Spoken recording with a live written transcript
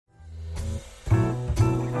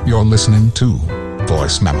You're listening to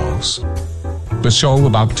Voice Memos, the show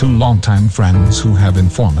about two longtime friends who have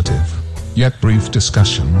informative, yet brief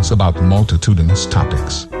discussions about multitudinous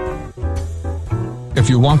topics. If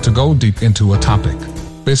you want to go deep into a topic,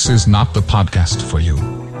 this is not the podcast for you.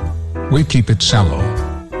 We keep it shallow.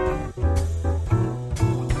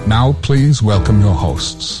 Now please welcome your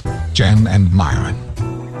hosts, Jenn and Myron.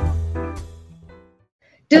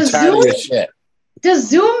 Does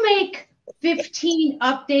Zoom make 15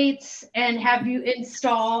 updates and have you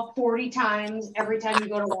install 40 times every time you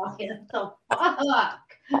go to log in? So fuck.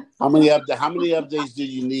 How many updates do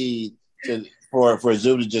you need for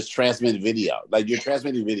Zoom to just transmit video? Like you're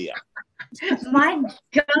transmitting video. My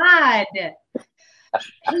God. Hey,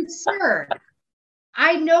 sir,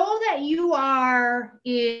 I know that you are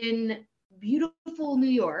in beautiful New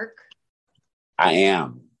York. I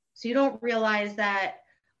am. So you don't realize that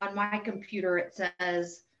on my computer it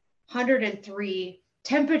says 103.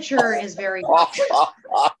 Temperature is very hot.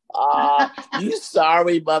 You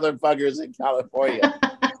sorry motherfuckers in California.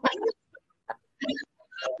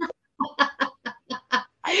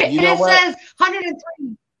 It says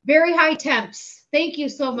 103. Very high temps. Thank you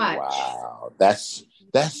so much. Wow. That's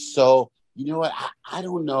so, you know what? I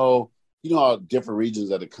don't know. You know, different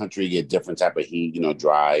regions of the country get different type of heat, you know,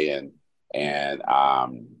 dry and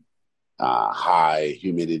high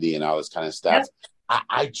humidity and all this kind of stuff. Yep.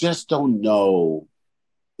 I just don't know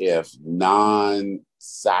if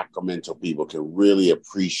non-Sacramento people can really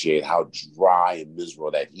appreciate how dry and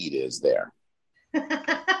miserable that heat is there.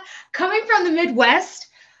 Coming from the Midwest,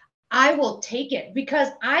 I will take it because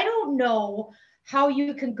I don't know how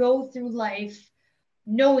you can go through life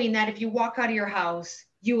knowing that if you walk out of your house,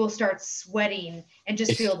 you will start sweating and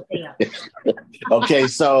just feel damp. Okay,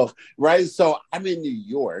 so I'm in New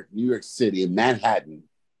York City, in Manhattan,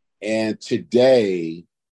 and today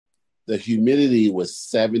the humidity was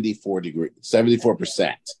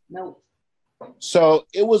 74%. No. So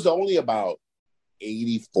it was only about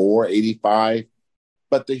 84, 85,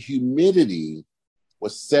 but the humidity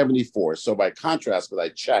was 74. So by contrast, because I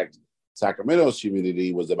checked, Sacramento's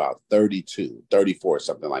humidity was about 32, 34,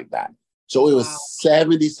 something like that. So it was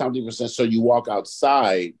 70-something%. So you walk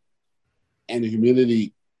outside and the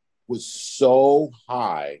humidity was so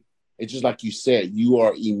high. It's just like you said, you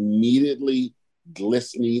are immediately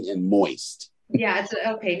glistening and moist. Yeah, it's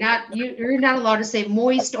okay. You're not allowed to say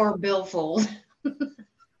moist or billfold.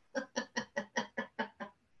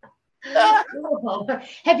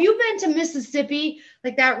 Have you been to Mississippi,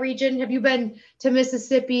 like that region? Have you been to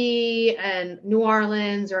Mississippi and New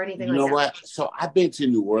Orleans or anything like that? You know what? So I've been to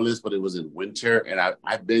New Orleans, but it was in winter. And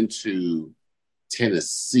I've been to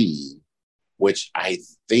Tennessee, which I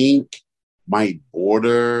think might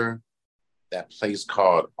border that place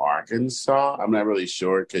called Arkansas. I'm not really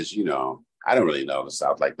sure because, you know, I don't really know the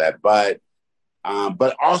South like that. But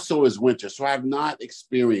also is winter. So I have not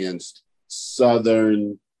experienced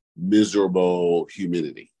Southern miserable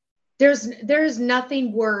humidity. There's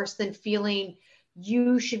nothing worse than feeling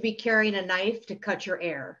you should be carrying a knife to cut your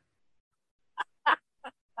air.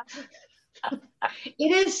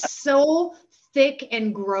 It is so thick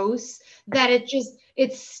and gross that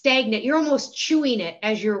it's stagnant. You're almost chewing it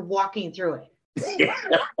as you're walking through it.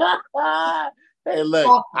 Hey,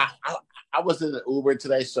 look, I was in an Uber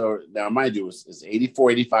today. So now mind you, it's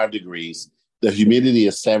 84, 85 degrees. The humidity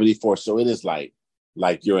is 74. So it is like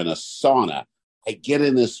you're in a sauna. I get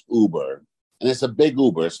in this Uber, and it's a big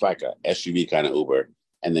Uber. It's like a SUV kind of Uber.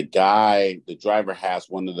 And the driver has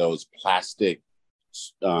one of those plastic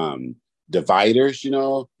dividers, you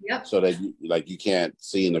know, yep. So that you can't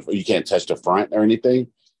see you can't touch the front or anything.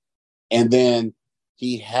 And then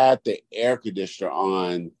he had the air conditioner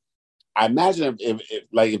on. I imagine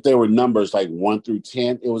if there were numbers like 1 through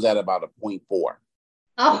 10, it was at about a 0.4.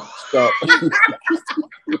 Oh, so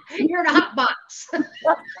you're in a hot box.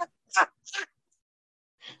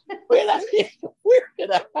 we're in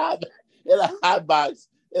a hot box,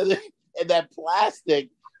 and that plastic.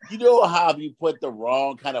 You know how you put the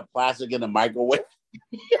wrong kind of plastic in the microwave?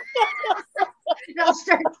 It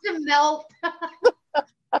starts to melt.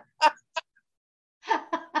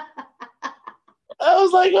 I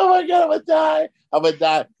was like, oh my God, I'm gonna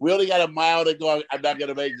die. We only got a mile to go. I'm not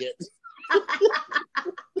gonna make it.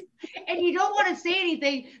 And you don't want to say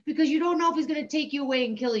anything because you don't know if he's going to take you away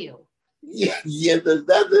and kill you. Yeah,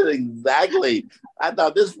 that's it exactly. I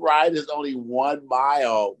thought this ride is only 1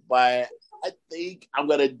 mile, but I think I'm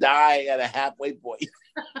going to die at a halfway point.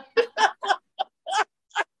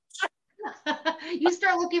 You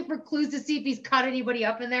start looking for clues to see if he's caught anybody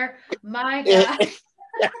up in there. My God.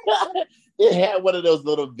 It had one of those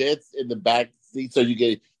little vents in the back seat so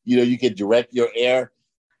you can direct your air.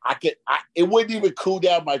 it wouldn't even cool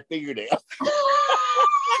down my fingernail.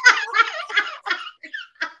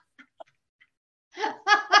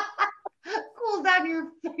 Cool down your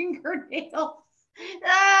fingernails.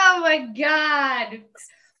 Oh my God.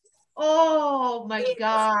 Oh my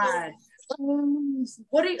God.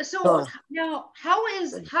 What are you, so now how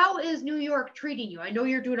is New York treating you? I know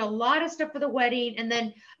you're doing a lot of stuff for the wedding, and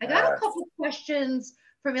then I got a couple questions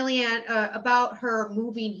from Ilian about her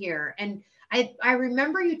moving here, and I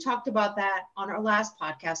remember you talked about that on our last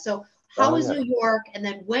podcast. So how is New York, and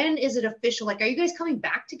then when is it official? Like, are you guys coming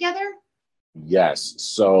back together? Yes.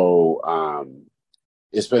 So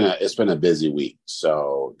it's been a busy week.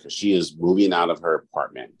 So because she is moving out of her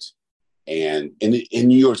apartment, and in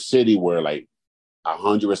New York City, where like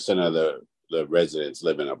 100% of the residents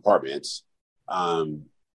live in apartments,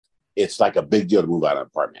 it's like a big deal to move out of an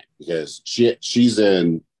apartment because she's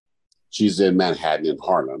in Manhattan in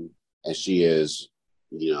Harlem, and she is,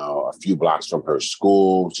 a few blocks from her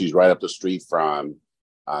school. She's right up the street from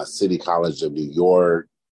City College of New York.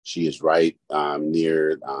 She is right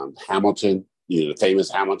near Hamilton, the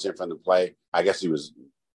famous Hamilton from the play. I guess he was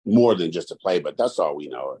more than just a play, but that's all we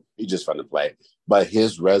know. He's just from the play. But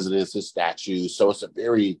his residence, his statues. So it's a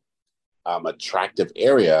very attractive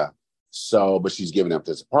area. So, but she's giving up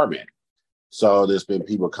this apartment. So there's been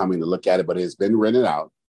people coming to look at it, but it's been rented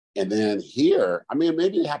out. And then here, I mean,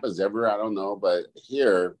 maybe it happens everywhere, I don't know. But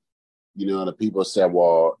here, the people said,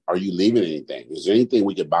 well, are you leaving anything? Is there anything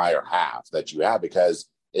we could buy or have that you have? Because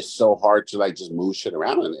it's so hard to like just move shit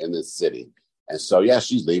around in this city. And so, yeah,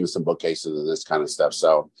 she's leaving some bookcases and this kind of stuff.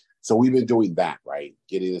 So we've been doing that, right?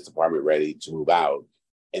 Getting this apartment ready to move out.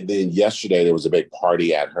 And then yesterday, there was a big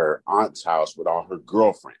party at her aunt's house with all her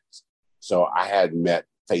girlfriends. So I had met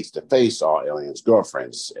face-to-face all Alien's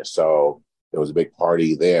girlfriends. So there was a big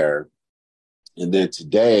party there. And then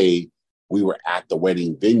today, we were at the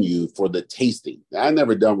wedding venue for the tasting. Now, I've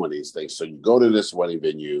never done one of these things. So you go to this wedding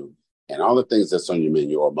venue, and all the things that's on your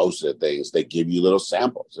menu, or most of the things, they give you little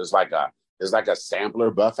samples. It's like a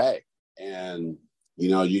sampler buffet. And,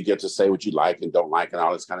 you get to say what you like and don't like and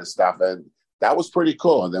all this kind of stuff. And that was pretty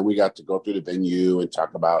cool. And then we got to go through the venue and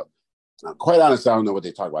talk about, quite honestly, I don't know what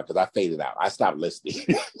they talk about because I faded out. I stopped listening.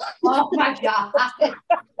 Oh my God.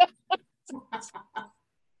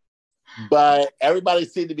 But everybody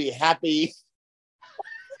seemed to be happy.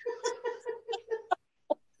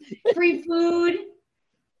 Free food.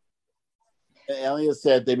 And Elliot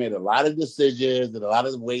said they made a lot of decisions and a lot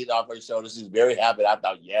of weight off her shoulders. She's very happy. I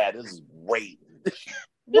thought, yeah, this is great.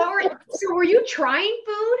 So were you trying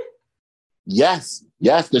food? Yes.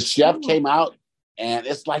 The chef came out, and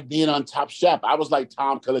it's like being on Top Chef. I was like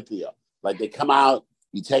Tom Colicchio. Like they come out,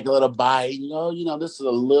 you take a little bite. This is a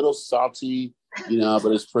little salty,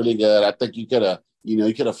 but it's pretty good. I think you could have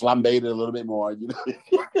flambéed it a little bit more.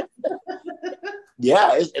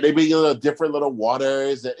 Yeah, and they bring you little different little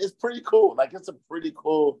waters. It's pretty cool. Like it's a pretty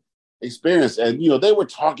cool experience. And they were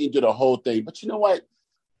talking to the whole thing. But you know what?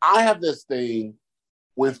 I have this thing.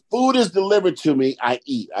 When food is delivered to me, I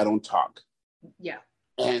eat. I don't talk. Yeah.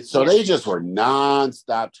 And so they just were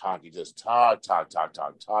nonstop talking, just talk.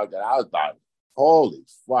 And I thought, holy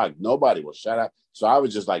fuck, nobody will shut up. So I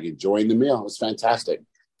was just like enjoying the meal. It was fantastic.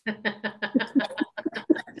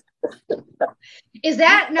 Is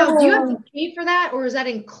that now? Do you have to pay for that, or is that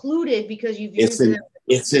included because you've used it?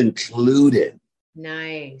 It's included.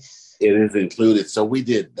 Nice. It is included. So we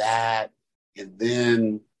did that, and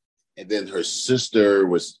then her sister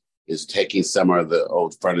is taking some of the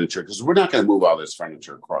old furniture because we're not going to move all this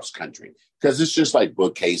furniture across country because it's just like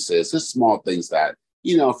bookcases, it's small things that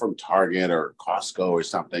from Target or Costco or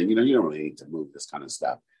something. You don't really need to move this kind of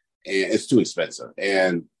stuff, and it's too expensive.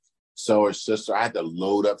 And so her sister, I had to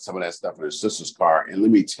load up some of that stuff in her sister's car. And let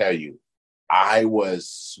me tell you, I was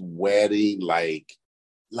sweating like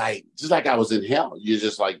just like I was in hell. You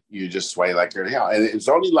just sweat like you're in hell. And it's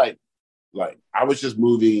only like I was just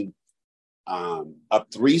moving up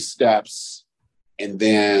 3 steps and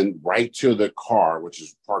then right to the car, which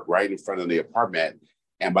is parked right in front of the apartment.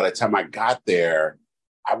 And by the time I got there,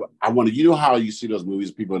 I wanted, how you see those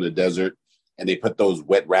movies, people in the desert, and they put those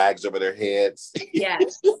wet rags over their heads.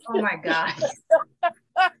 Yes. Oh my God.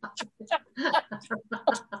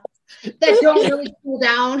 That don't really cool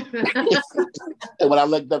down. And when I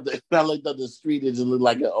looked up the street, it just looked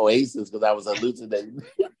like an oasis because I was hallucinating.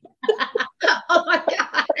 Oh my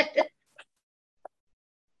God.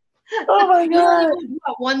 Oh my God.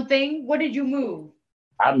 One thing. What did you move?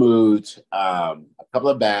 I moved a couple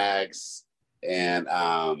of bags and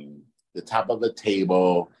the top of the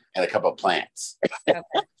table and a couple of plants.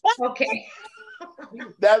 Okay.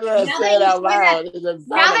 That's what I said out loud. Now that you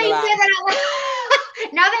say that out loud.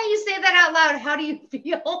 Now that you say that out loud, how do you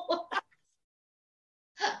feel?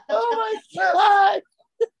 Oh my God.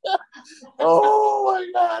 Oh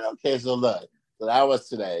my God. Okay, so look. So that was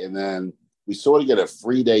today. And then we sort of get a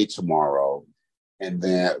free day tomorrow. And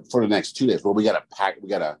then for the next 2 days, well, we gotta pack, we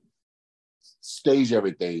gotta stage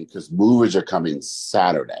everything because movers are coming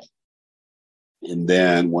Saturday. And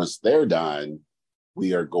then once they're done,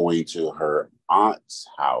 we are going to her aunt's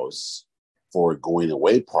house for a going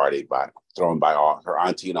away party thrown by all her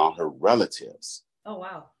auntie and all her relatives. Oh,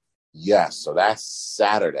 wow. Yes, so that's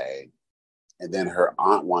Saturday. And then her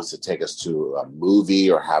aunt wants to take us to a movie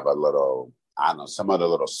or have a little, I don't know, some other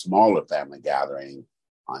little smaller family gathering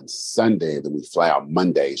on Sunday. Then we fly out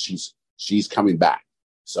Monday. She's coming back.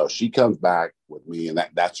 So she comes back with me, and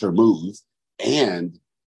that's her move. And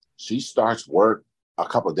she starts work a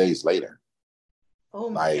couple of days later. Oh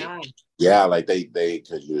my God. Yeah, like they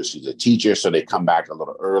because she's a teacher, so they come back a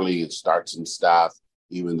little early and start some stuff,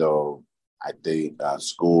 even though I think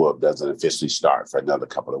school doesn't officially start for another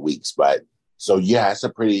couple of weeks. But so yeah, it's a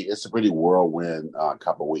pretty whirlwind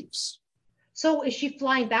couple of weeks. So is she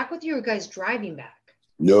flying back with you, or you guys driving back?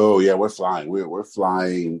 No, yeah, we're flying. We're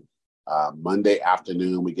flying Monday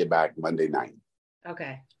afternoon. We get back Monday night.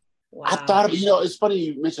 Okay. Wow. I thought, it's funny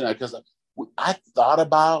you mentioned that because I thought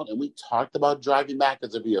about and we talked about driving back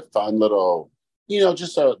because it'd be a fun little,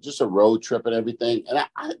 just a road trip and everything. And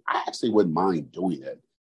I actually wouldn't mind doing it.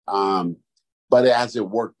 But as it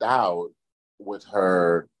worked out with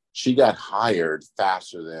her, she got hired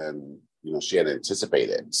faster than, she had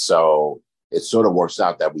anticipated. So it sort of works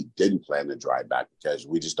out that we didn't plan to drive back because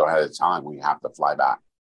we just don't have the time. We have to fly back.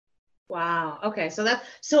 Wow. Okay. So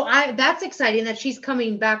that's exciting that she's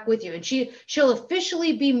coming back with you, and she'll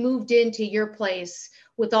officially be moved into your place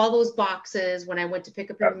with all those boxes. When I went to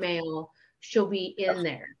pick up your mail, she'll be in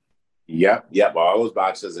there. Yep. All those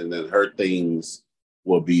boxes, and then her things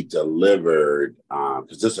will be delivered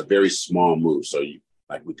because this is a very small move. So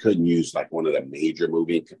we couldn't use like one of the major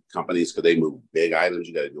moving companies because they move big items.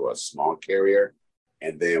 You got to do a small carrier.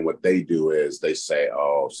 And then what they do is they say,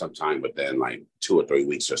 sometime within like 2 or 3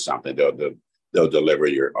 weeks or something, they'll deliver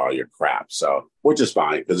all your crap. So which is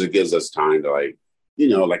fine because it gives us time to like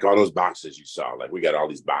all those boxes you saw. Like we got all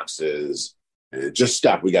these boxes and just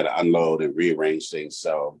stuff we got to unload and rearrange things.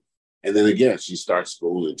 So, and then again, she starts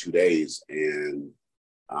school in 2 days and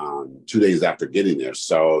 2 days after getting there.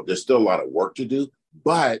 So there's still a lot of work to do.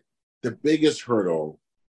 But the biggest hurdle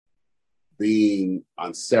being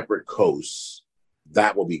on separate coasts,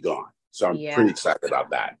 that will be gone. So I'm pretty excited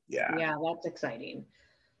about that. Yeah. Yeah, that's exciting.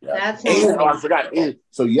 Yeah. That's I forgot. And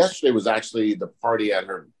so yesterday was actually the party at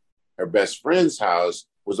her best friend's house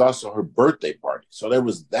was also her birthday party. So there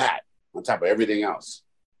was that on top of everything else.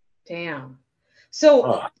 Damn.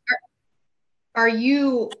 So are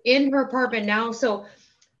you in her apartment now? So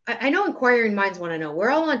I know inquiring minds want to know.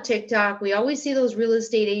 We're all on TikTok. We always see those real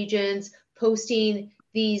estate agents posting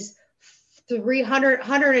these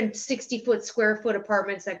 160 square foot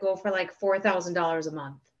apartments that go for like $4,000 a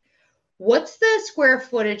month. What's the square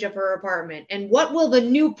footage of her apartment, and what will the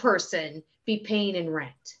new person be paying in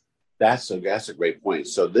rent? That's a great point.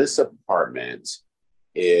 So this apartment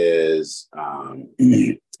is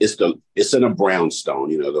it's in a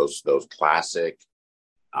brownstone, those classic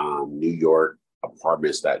New York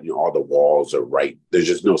apartments that all the walls are right. There's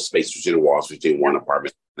just no space between the walls between one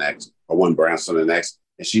apartment and the next, or one brownstone and the next.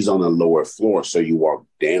 And she's on the lower floor, so you walk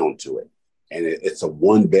down to it, and it's a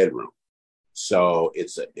 1-bedroom. So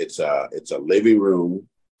it's a living room,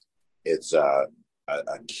 it's a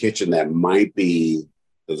kitchen that might be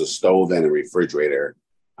there's a stove and a refrigerator,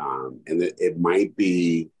 and it might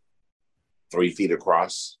be 3 feet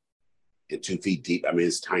across and 2 feet deep. I mean,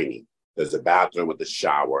 it's tiny. There's a bathroom with a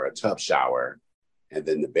shower, a tub shower, and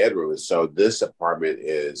then the bedroom. And so this apartment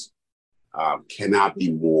is cannot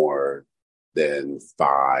be more than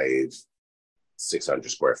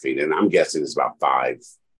 600 square feet. And I'm guessing it's about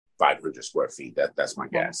 500 square feet. That's my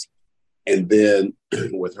guess. And then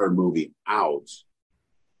with her moving out,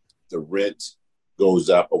 the rent goes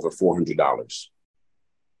up over $400.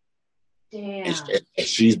 Damn. And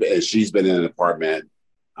she's been in an apartment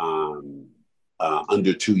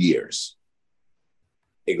under 2 years.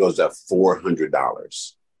 It goes up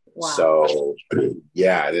 $400. Wow. So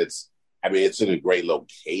yeah, it's in a great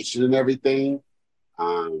location and everything.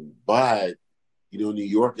 But New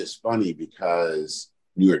York is funny because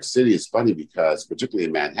New York City is funny because, particularly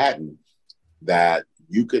in Manhattan, that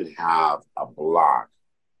you can have a block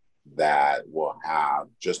that will have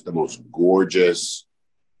just the most gorgeous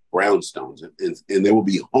brownstones, and there will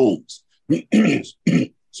be homes.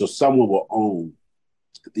 So someone will own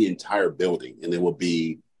the entire building, and there will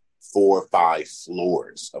be 4 or 5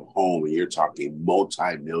 floors of home, and you're talking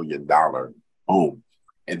multi-million-dollar home.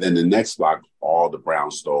 And then the next block, all the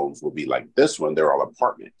brownstones will be like this one. They're all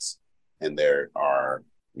apartments, and there are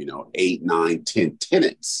 8, 9, 10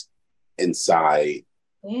 tenants inside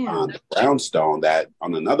the brownstone that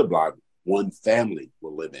on another block one family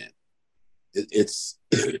will live in. It's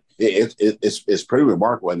pretty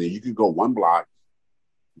remarkable. And then you could go one block,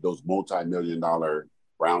 those multi-million-dollar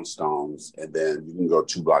brownstones, and then you can go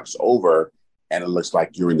 2 blocks over, and it looks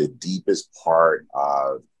like you're in the deepest part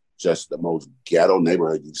of just the most ghetto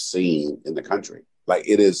neighborhood you've seen in the country. Like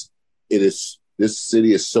it is. This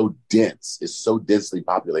city is so dense. It's so densely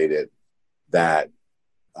populated that,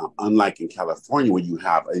 unlike in California, where you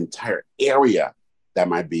have an entire area that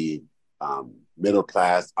might be middle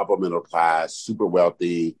class, upper middle class, super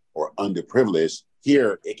wealthy, or underprivileged,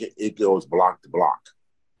 here it goes block to block.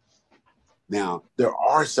 Now, there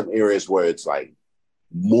are some areas where it's like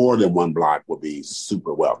more than one block will be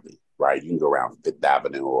super wealthy, right? You can go around Fifth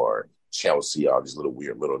Avenue or Chelsea, all these little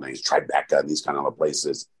weird little names, Tribeca, and these kind of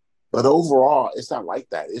places. But overall, it's not like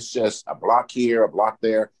that. It's just a block here, a block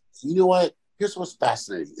there. You know what? Here's what's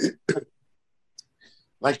fascinating.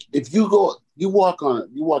 Like if you walk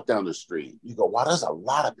down the street, you go, wow, there's a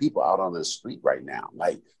lot of people out on the street right now.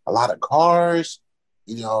 Like a lot of cars,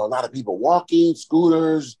 a lot of people walking,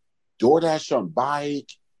 scooters, DoorDash on bike,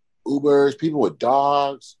 Ubers, people with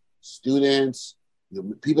dogs, students,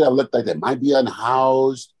 people that look like they might be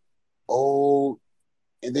unhoused, old.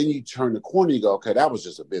 And then you turn the corner, you go, okay, that was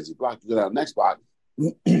just a busy block. You go down the next block,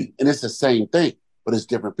 and it's the same thing, but it's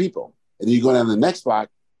different people. And then you go down the next block,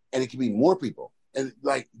 and it can be more people. And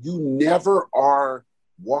like you never are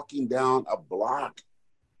walking down a block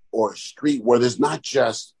or a street where there's not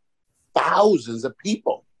just thousands of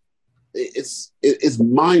people. It's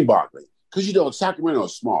mind-boggling because Sacramento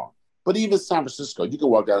is small, but even San Francisco, you can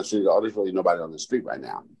walk down the street and go, oh, there's really nobody on the street right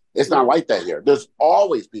now. It's not like that here. There's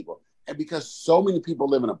always people. And because so many people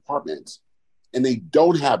live in apartments and they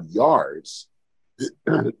don't have yards,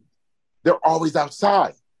 they're always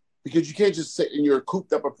outside because you can't just sit in your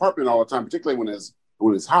cooped up apartment all the time, particularly when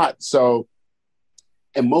it's hot. So,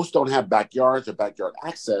 and most don't have backyards or backyard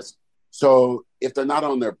access. So if they're not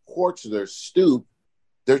on their porch or their stoop,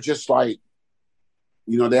 they're just like,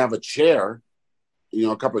 they have a chair,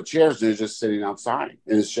 a couple of chairs, and they're just sitting outside.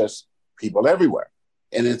 And it's just people everywhere.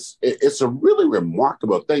 And it's a really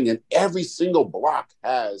remarkable thing. And every single block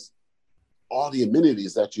has all the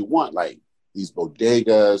amenities that you want, like these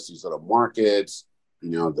bodegas, these little markets,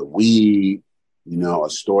 the weed, a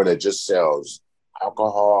store that just sells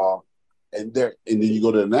alcohol. And then you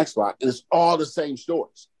go to the next block and it's all the same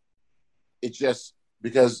stores. It's just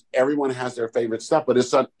because everyone has their favorite stuff, but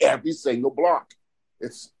it's on every single block.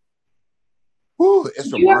 It's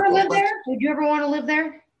remarkable. You ever live there? Would you ever want to live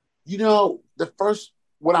there? The first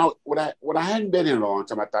when I hadn't been here in a long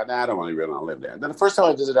time, I thought, I don't really want to live there. And then the first time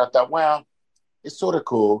I visited, I thought, well, it's sort of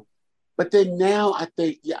cool. But then now I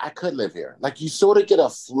think, yeah, I could live here. Like you sort of get a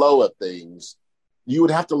flow of things. You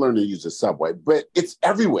would have to learn to use the subway, but it's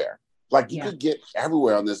everywhere. Like you could get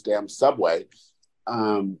everywhere on this damn subway.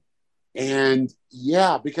 And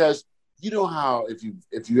yeah, because you know how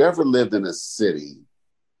if you ever lived in a city,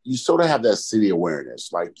 you sort of have that city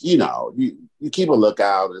awareness. Like, you keep a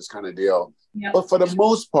lookout, this kind of deal. Yep. But for the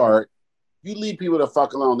most part, you leave people the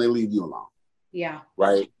fuck alone, they leave you alone. Yeah.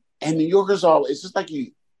 Right. And New Yorkers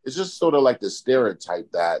it's just sort of like the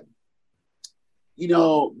stereotype that,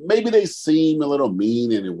 maybe they seem a little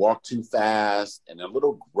mean and they walk too fast and they're a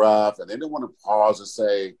little gruff and they don't want to pause and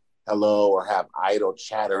say hello or have idle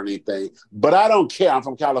chat or anything. But I don't care. I'm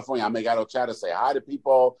from California. I make idle chat and say hi to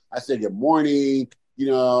people. I say good morning,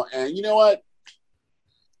 and you know what?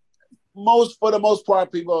 For the most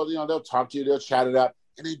part, people, they'll talk to you, they'll chat it up,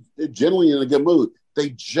 and they're generally in a good mood. They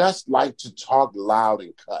just like to talk loud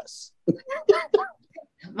and cuss.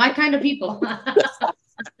 My kind of people.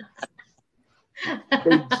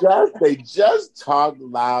 They just talk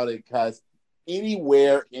loud and cuss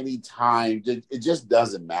anywhere, anytime. It just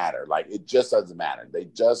doesn't matter. Like, it just doesn't matter. They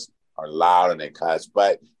just are loud and they cuss.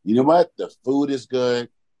 But you know what? The food is good.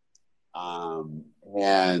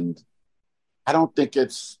 And I don't think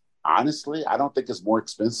it's more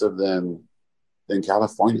expensive than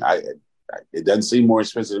California. It doesn't seem more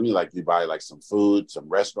expensive to me. Like you buy like some food, some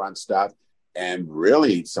restaurant stuff, and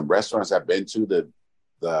really some restaurants I've been to,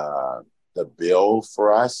 the bill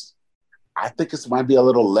for us, I think it might be a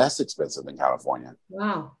little less expensive than California.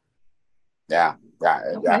 Wow. Yeah.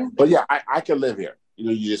 But yeah, I could live here.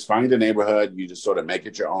 You just find the neighborhood, you just sort of make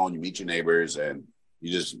it your own, you meet your neighbors, and you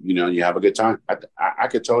just, you have a good time. I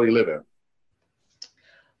could totally live here.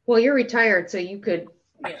 Well, you're retired, so you could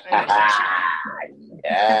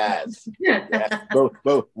Yes. Yes.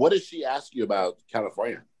 But what did she ask you about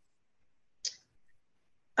California?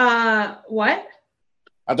 What?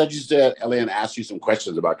 I thought you said Elaine asked you some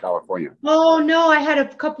questions about California. Oh no, I had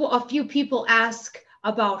a few people ask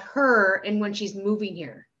about her and when she's moving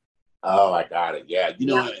here. Oh, I got it. Yeah.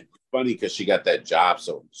 It's funny because she got that job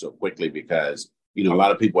so quickly because, a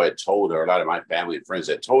lot of people had told her, a lot of my family and friends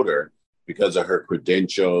had told her because of her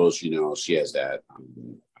credentials, she has that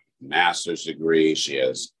master's degree. She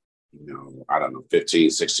has, I don't know, 15,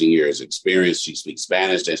 16 years experience. She speaks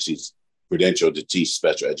Spanish and she's credentialed to teach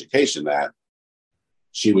special education, that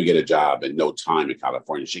she would get a job in no time in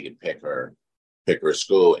California. She could pick her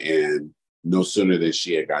school, and no sooner than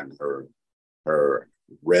she had gotten her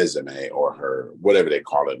resume or her whatever they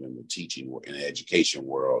call it in the teaching in the education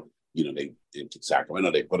world, they in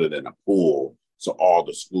Sacramento, they put it in a pool so all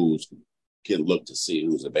the schools can look to see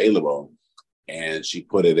who's available. And she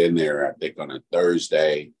put it in there, I think, on a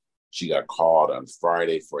Thursday. She got called on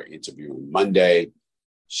Friday for an interview on Monday.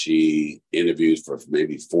 She interviewed for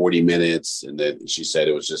maybe 40 minutes. And then she said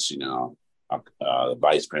it was just, the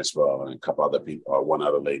vice principal and a couple other people, one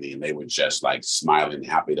other lady, and they were just like smiling,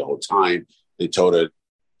 happy the whole time. They told her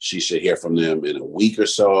she should hear from them in a week or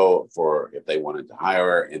so for if they wanted to hire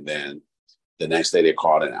her. And then the next day they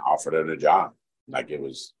called and offered her the job. Like it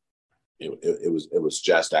was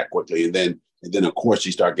just that quickly. And then of course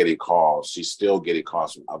she started getting calls. She's still getting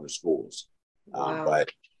calls from other schools. Wow. But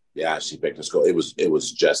yeah, she picked a school. It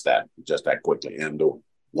was just that quickly. And the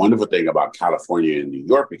wonderful thing about California and New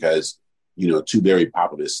York, because, two very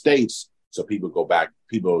populous states, so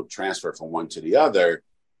people transfer from one to the other.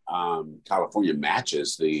 California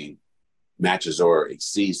matches or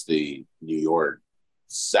exceeds the New York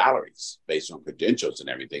salaries based on credentials and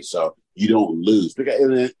everything. So you don't lose, because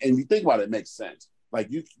and you think about it, it makes sense. Like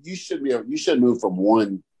you should move from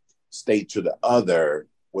one state to the other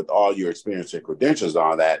with all your experience and credentials and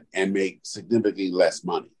all that, and make significantly less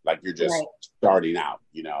money. Like you're just starting out,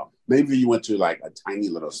 Maybe you went to like a tiny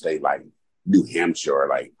little state like New Hampshire or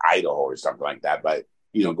like Idaho or something like that. But,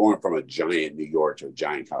 going from a giant New York to a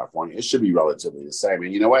giant California, it should be relatively the same.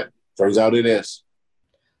 And you know what? Turns out it is.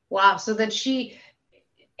 Wow. So that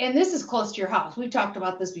and this is close to your house. We've talked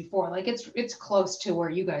about this before. Like it's close to where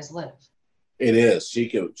you guys live. It is. She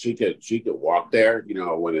could walk there,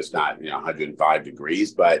 when it's not, 105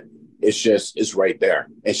 degrees, but it's right there.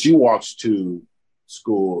 And she walks to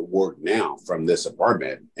school, work now from this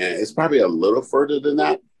apartment. And it's probably a little further than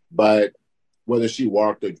that. But whether she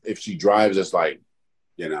walked or if she drives, it's like,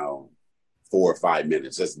 4 or 5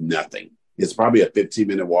 minutes. That's nothing. It's probably a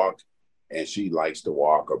 15-minute walk. And she likes to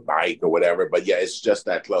walk or bike or whatever. But yeah, it's just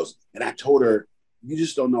that close. And I told her, you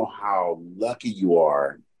just don't know how lucky you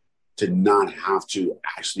are to not have to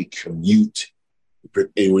actually commute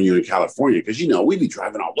when you're in California. Because, we'd be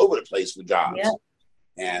driving all over the place for jobs. Yeah.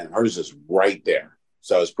 And hers is right there.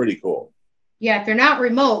 So it's pretty cool. Yeah, if you're not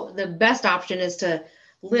remote, the best option is to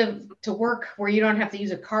work where you don't have to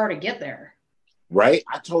use a car to get there. Right?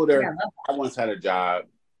 I told her, I once had a job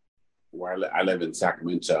where I live in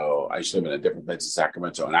Sacramento. I used to live in a different place in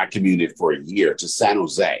Sacramento, and I commuted for a year to San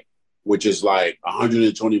Jose, which is like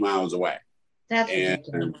 120 miles away. That's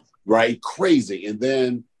ridiculous. Right? Crazy. And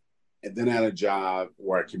then I had a job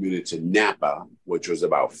where I commuted to Napa, which was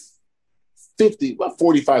about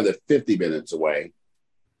 45 to 50 minutes away.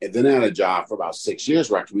 And then I had a job for about 6 years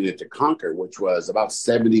where I commuted to Concord, which was about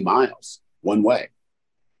 70 miles one way.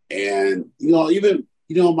 And, even,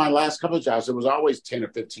 my last couple of jobs, it was always 10 or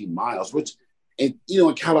 15 miles, which, in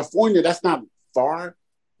California, that's not far,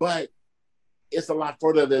 but it's a lot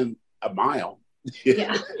further than a mile.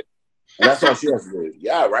 Yeah. And that's all she has to do.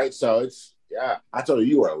 Yeah, right. So I told her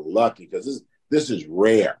you are lucky because this is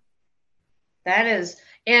rare. That is.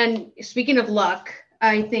 And speaking of luck,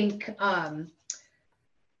 I think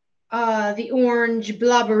the orange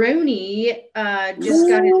Blabberoni just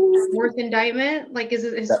got his fourth indictment. Like, is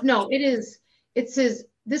it? No, it is. It's his.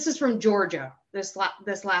 This is from Georgia. This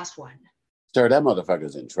last one. Sir, that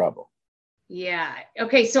motherfucker's in trouble. Yeah.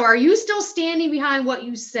 Okay. So, are you still standing behind what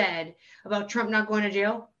you said about Trump not going to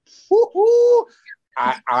jail? Woo-hoo.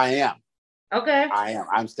 I am. Okay. I am.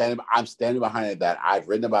 I'm standing behind that. I've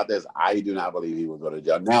written about this. I do not believe he will go to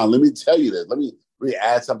jail. Now, let me tell you this. Let me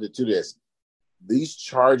add something to this. These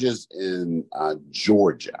charges in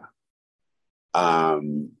Georgia, all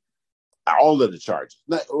of the charges.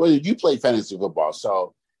 Well, you play fantasy football,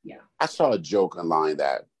 so yeah. I saw a joke online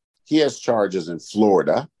that he has charges in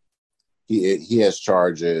Florida. He has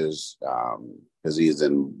charges because he's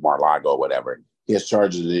in Mar-a-Lago or whatever. He has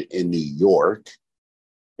charges in New York,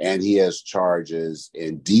 and he has charges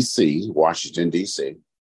in D.C., Washington, D.C.,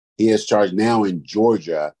 he is charged now in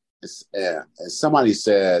Georgia. And somebody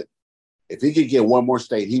said if he could get one more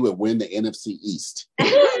state, he would win the NFC East.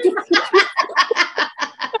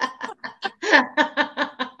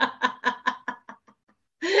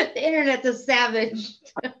 The internet's a savage.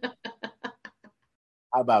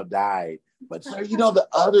 I about died. But sir, you know the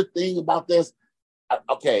other thing about this?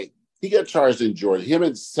 Okay, he got charged in Georgia. Him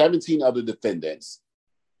and 17 other defendants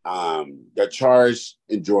got charged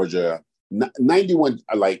in Georgia. 91,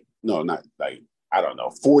 like, no, not like, I don't know,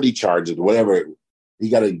 40 charges, whatever. He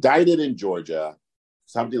got indicted in Georgia,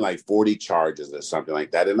 something like 40 charges or something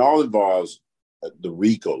like that. And all involves the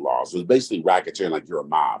RICO laws. It was basically racketeering, like you're a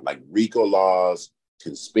mob, like RICO laws,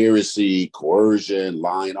 conspiracy, coercion,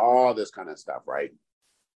 lying, all this kind of stuff, right?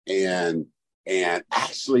 And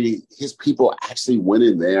actually, his people actually went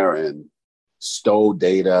in there and stole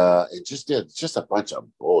data and just did just a bunch of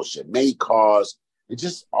bullshit, made calls, and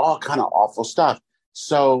just all kind of awful stuff.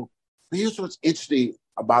 So here's what's interesting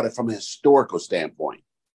about it from a historical standpoint.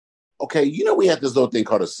 Okay, you know, we had this little thing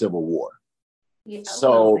called a Civil War. Yeah,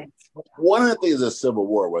 so one of the things of the Civil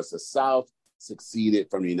War was the South seceded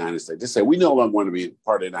from the United States. They said, we no longer want to be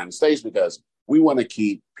part of the United States because we want to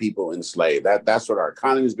keep people enslaved. That's what our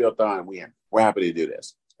economy is built on. We're happy to do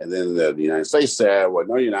this. And then the United States said, well,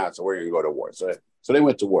 no, you're not. So we're going to go to war. So they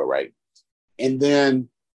went to war, right? And then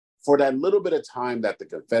for that little bit of time that the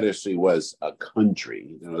Confederacy was a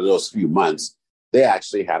country, you know, those few months, they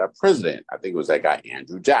actually had a president. I think it was that guy,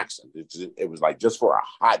 Andrew Jackson. It was like just for a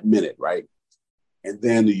hot minute, right? And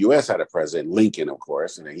then the U.S. had a president, Lincoln, of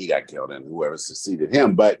course, and then he got killed and whoever succeeded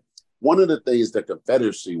him. But one of the things the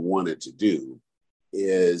Confederacy wanted to do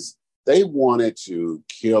is they wanted to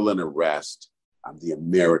kill and arrest the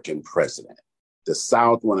American president. The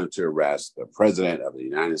South wanted to arrest the president of the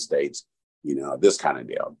United States, you know, this kind of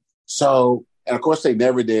deal. So, and of course they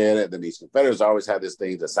never did. And then these Confederates always had this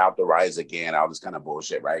thing, the South to rise again, all this kind of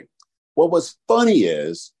bullshit, right? What was funny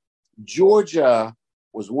is Georgia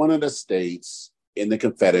was one of the states in the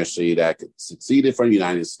Confederacy that succeeded from the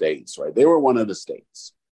United States, right? They were one of the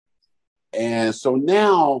states. And so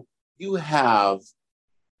now you have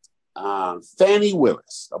Fannie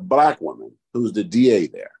Willis, a Black woman who's the DA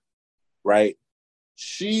there, right?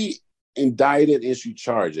 She indicted, issued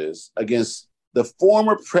charges against the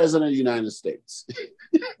former president of the United States.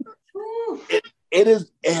 It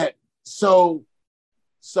is so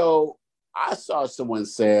I saw someone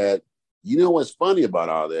said, you know what's funny about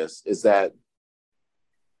all this is that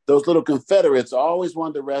those little Confederates always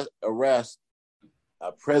wanted to arrest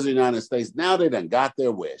president of the United States. Now they done got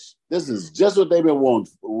their wish. This is just what they've been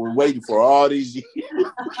waiting for all these years.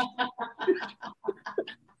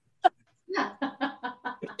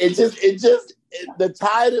 The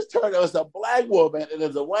tide is turned. It's a Black woman and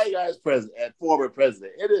there's a white guy's president and former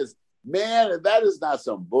president. It is, man, that is not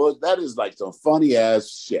some bull. That is like some funny ass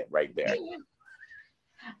shit right there.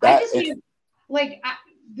 The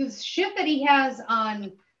shit that he has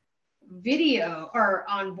on video or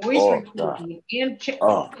on voice recording and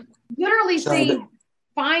literally saying,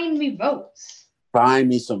 find me votes. Find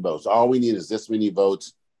me some votes. All we need is this many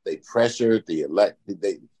votes. They pressured they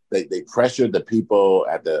pressured the people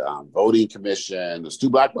at the voting commission. There's 2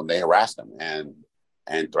 Black women. They harassed them and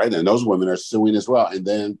threatened. And those women are suing as well. And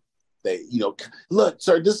then they, you know, look,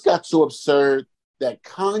 sir, this got so absurd that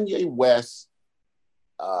Kanye West's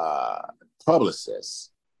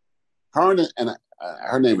publicist, her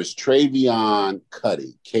name is Travion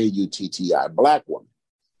Cuddy, Kutti, Black woman,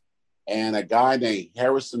 and a guy named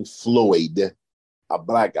Harrison Floyd, a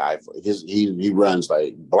Black guy. He runs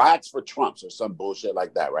like Blacks for Trumps or some bullshit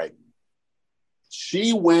like that, right?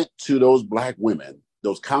 She went to those Black women,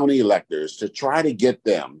 those county electors, to try to get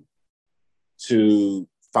them to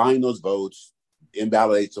find those votes,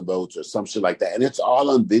 invalidate some votes or some shit like that. And it's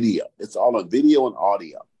all on video. It's all on video and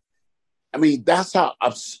audio. I mean, that's how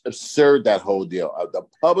absurd that whole deal. The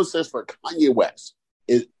publicist for Kanye West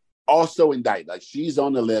is also indicted. Like, she's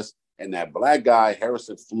on the list, and that Black guy,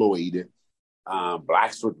 Harrison Floyd,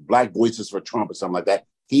 Black Voices for Trump or something like that,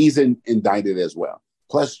 he's indicted as well.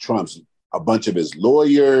 Plus a bunch of his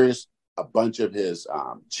lawyers, a bunch of his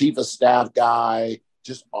chief of staff guy,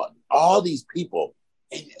 just all these people.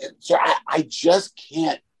 And so I just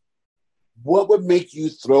can't. What would make you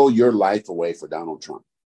throw your life away for Donald Trump?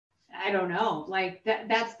 I don't know. Like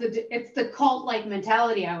it's the cult-like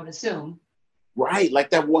mentality, I would assume. Right. Like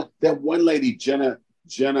that one lady, Jenna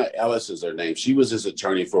Ellis is her name. She was his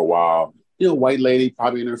attorney for a while. You know, white lady,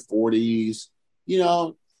 probably in her 40s, you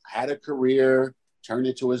know, had a career, turned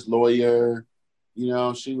into his lawyer. You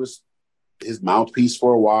know, she was his mouthpiece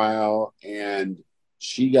for a while, and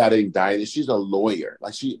she got indicted. She's a lawyer.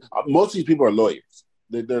 Like most of these people are lawyers.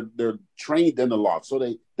 they're trained in the law, so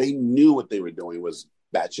they knew what they were doing was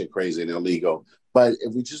batshit crazy and illegal. But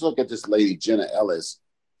if we just look at this lady, Jenna Ellis,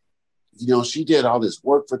 she did all this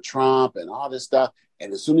work for Trump and all this stuff.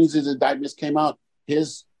 And as soon as his indictments came out,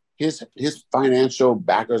 his financial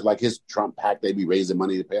backers, like his Trump PAC, they'd be raising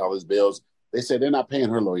money to pay all his bills. They said they're not paying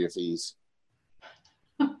her lawyer fees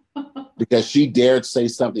because she dared say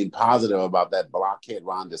something positive about that blockhead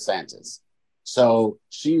Ron DeSantis. So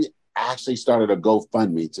she actually started a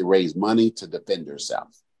GoFundMe to raise money to defend herself.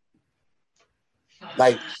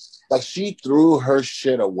 Like she threw her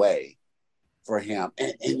shit away for him.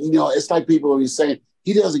 And it's like people will be saying,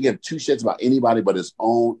 he doesn't give two shits about anybody but his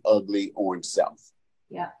own ugly orange self.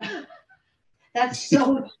 Yeah. That's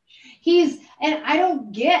so, and I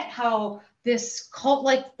don't get how this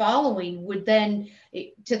cult-like following would then,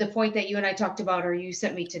 to the point that you and I talked about, or you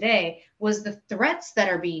sent me today, was the threats that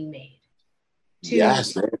are being made.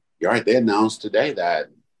 Yes, you're right. They announced today that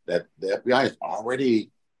the FBI has already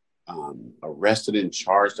arrested and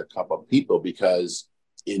charged a couple of people because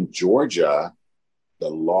in Georgia, the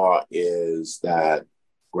law is that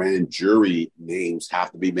grand jury names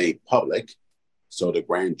have to be made public. So the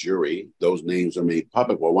grand jury, those names are made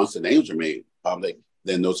public. Well, once the names are made public,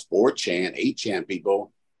 then those 4chan, 8chan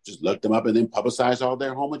people just look them up and then publicize all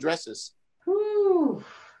their home addresses. Whew.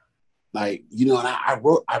 Like, and I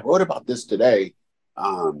wrote about this today,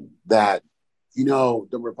 that,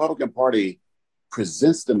 the Republican Party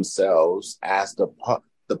presents themselves as the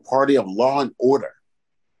party of law and order.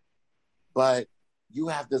 But you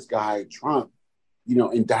have this guy, Trump,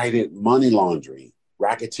 indicted money laundering,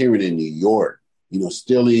 racketeering in New York,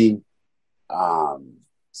 stealing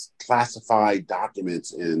classified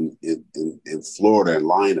documents in Florida and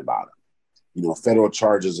lying about them, federal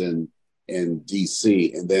charges in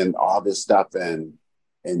DC, and then all this stuff in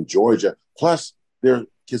Georgia. Plus, they're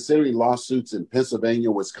considering lawsuits in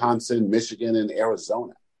Pennsylvania, Wisconsin, Michigan, and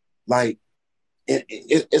Arizona. Like,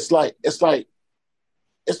 it's like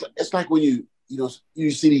when you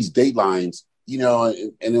see these datelines,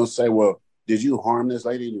 and they'll say, well, did you harm this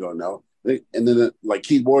lady? And you go, no. And then like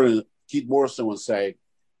Keith Morrison would say,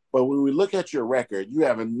 but when we look at your record, you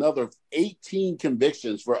have another 18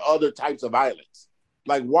 convictions for other types of violence.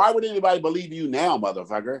 Like, why would anybody believe you now,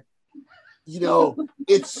 motherfucker?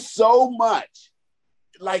 It's so much.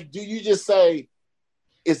 Like, do you just say,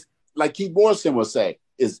 it's like Keith Morrison would say,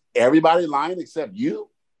 is everybody lying except you?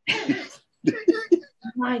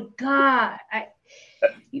 My God.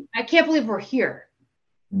 I can't believe we're here.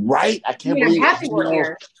 Right? I can't believe happy we're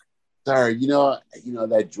here. Sorry,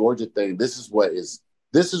 that Georgia thing, this is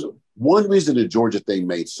one reason the Georgia thing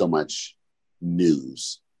made so much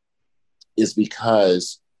news is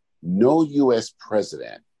because no U.S.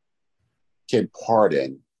 president can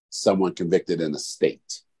pardon someone convicted in a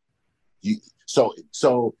state.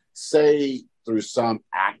 So say through some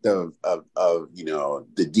act of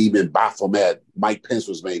the demon Baphomet, Mike Pence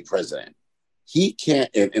was made president. He can't,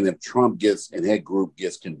 and if Trump and that group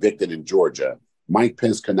gets convicted in Georgia, Mike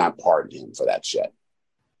Pence could not pardon him for that shit.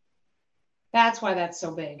 That's why that's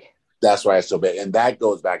so big. That's why it's so big. And that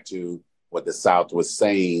goes back to what the South was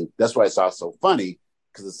saying. That's why it's also funny,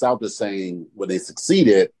 because the South is saying when they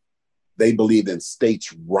succeeded, they believed in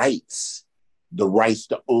states' rights, the rights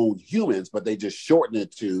to own humans, but they just shortened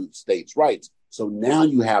it to states' rights. So now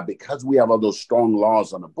because we have all those strong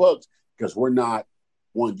laws on the books, because we're not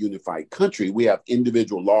one unified country, we have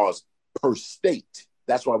individual laws per state.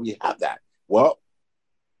 That's why we have that. Well,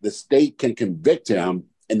 the state can convict him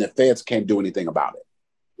and the feds can't do anything about it.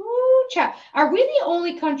 Ooh, child. Are we the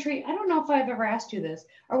only country, I don't know if I've ever asked you this,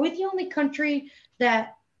 are we the only country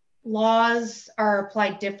that laws are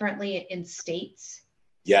applied differently in states?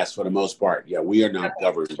 Yes, for the most part. Yeah, we are not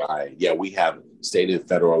governed by, we have state and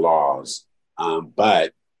federal laws,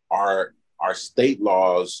 but our state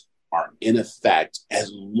laws are in effect as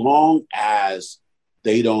long as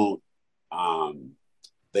they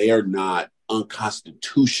are not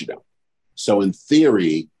unconstitutional. So in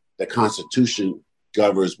theory, the Constitution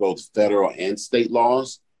governs both federal and state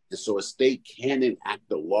laws. And so a state can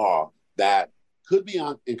enact a law that could be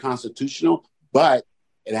unconstitutional, but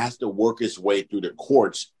it has to work its way through the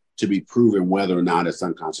courts to be proven whether or not it's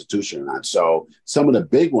unconstitutional or not. So some of the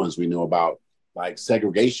big ones we know about, like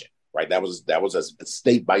segregation, right? That was a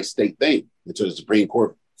state by state thing until the Supreme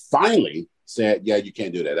Court finally said, yeah, you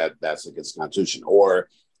can't do that. That's against the Constitution. Or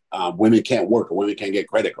women can't work, or women can't get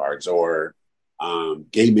credit cards, or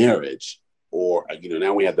gay marriage, or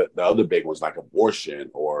now we have the other big ones like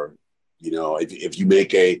abortion, or if you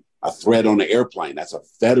make a threat on an airplane, that's a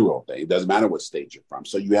federal thing. It doesn't matter what state you're from.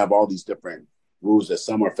 So you have all these different rules that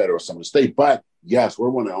some are federal, some are state, but yes, we're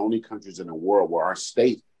one of the only countries in the world where our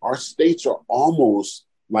states are almost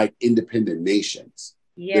like independent nations.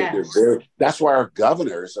 Yeah. That's why our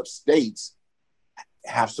governors of states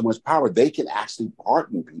have so much power. They can actually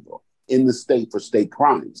pardon people in the state for state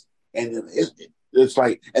crimes. And it's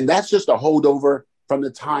like, and that's just a holdover from the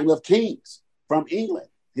time of kings from England.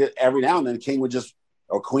 Every now and then, the king would just,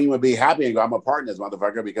 or queen would be happy and go, I'm going to pardon this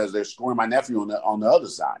motherfucker because they're scoring my nephew on the other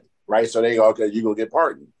side, right? So they go, okay, you're going to get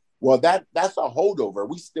pardoned. Well, that's a holdover.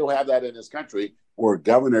 We still have that in this country where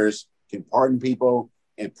governors can pardon people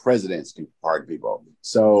and presidents can pardon people.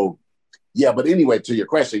 So, yeah, but anyway, to your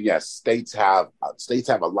question, yes, states have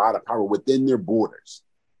a lot of power within their borders,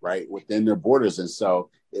 right? Within their borders. And so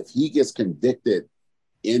if he gets convicted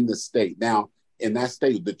in the state, now in that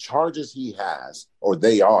state, the charges he has, or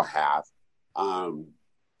they all have,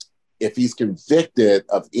 if he's convicted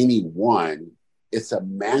of any one, it's a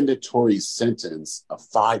mandatory sentence of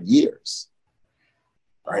 5 years,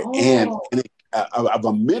 right? Oh. And of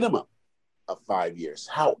a minimum of 5 years.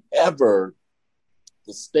 However,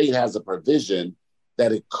 the state has a provision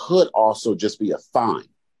that it could also just be a fine,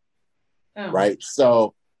 right?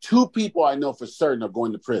 So 2 people I know for certain are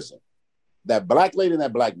going to prison. That black lady and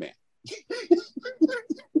that black man.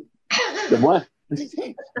 The one,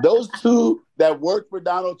 those 2 that worked for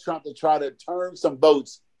Donald Trump to try to turn some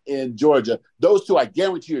votes in Georgia, those 2, I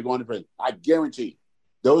guarantee you, are going to prison. I guarantee you,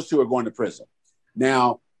 those 2 are going to prison.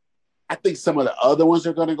 Now, I think some of the other ones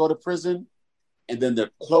are going to go to prison. And then the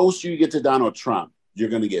closer you get to Donald Trump, you're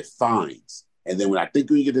going to get fines. And then when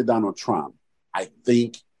you get to Donald Trump, I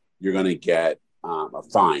think you're going to get a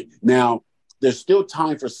fine. Now, there's still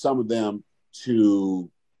time for some of them to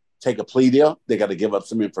take a plea deal. They got to give up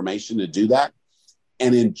some information to do that.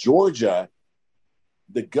 And in Georgia,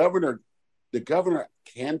 the governor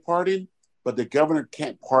can pardon, but the governor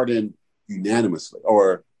can't pardon unanimously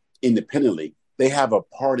or independently. They have a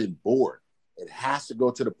pardon board. It has to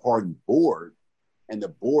go to the pardon board, and the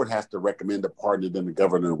board has to recommend the pardon, and then the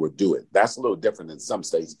governor will do it. That's a little different in some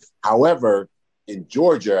states. However, in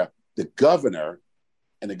Georgia, the governor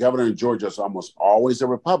in Georgia is almost always a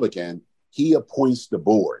Republican. He appoints the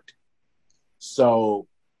board. So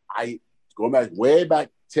going way back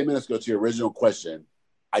 10 minutes ago to your original question,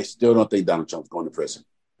 I still don't think Donald Trump's going to prison.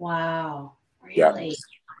 Wow. Really? Yeah,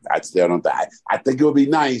 I still don't think. I think it would be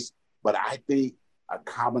nice, but I think a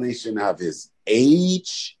combination of his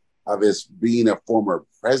age, of his being a former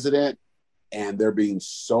president, and there being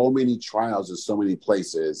so many trials in so many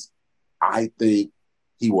places, I think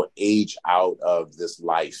he will age out of this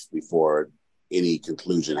life before any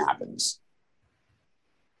conclusion happens.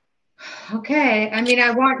 Okay. I mean, I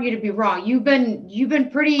want you to be wrong. You've been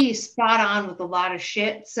pretty spot on with a lot of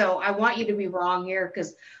shit. So I want you to be wrong here,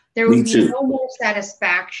 because there would be no more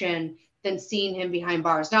satisfaction than seeing him behind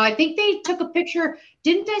bars. Now, I think they took a picture.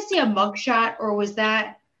 Didn't I see a mugshot, or was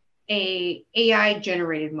that a AI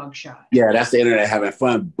generated mugshot? Yeah, that's the internet having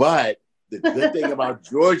fun. But the good thing about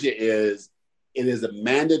Georgia is it is a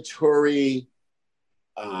mandatory,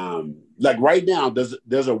 like right now,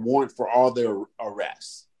 there's a warrant for all their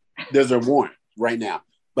arrests. There's a warrant right now.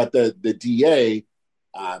 But the DA,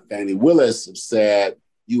 Fannie Willis, said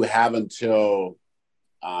you have until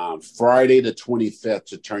Friday the 25th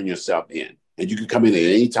to turn yourself in. And you can come in at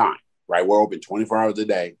any time, right? We're open 24 hours a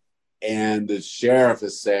day. And the sheriff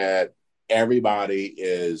has said everybody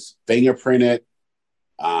is fingerprinted,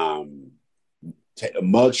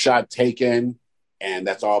 mugshot taken, and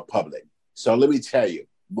that's all public. So let me tell you,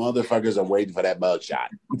 motherfuckers are waiting for that mugshot.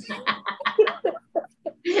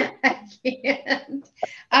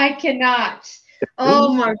 I cannot.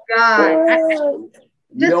 Oh my God.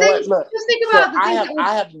 You know what? Look, just think about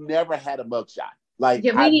I have never had a mugshot. Like,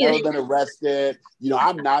 I've never been arrested.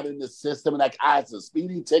 I'm not in the system. Like, I had some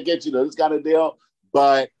speeding tickets, this kind of deal.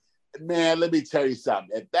 But man, let me tell you something.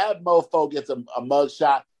 If that mofo gets a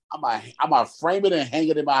mugshot, I'm gonna frame it and hang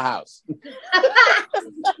it in my house.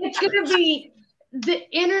 It's gonna be, the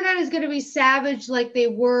internet is gonna be savage like they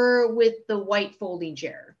were with the white folding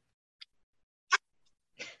chair.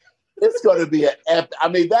 It's gonna be an epic. I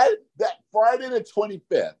mean, that Friday the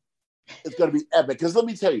 25th is gonna be epic. Because let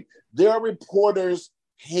me tell you, there are reporters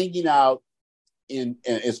hanging out in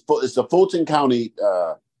it's the Fulton County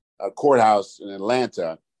courthouse in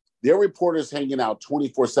Atlanta. There are reporters hanging out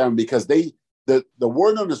 24/7 because the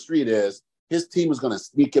word on the street is his team is going to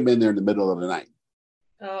sneak him in there in the middle of the night.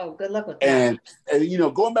 Oh, good luck with that. And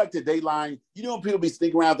going back to Dateline, when people be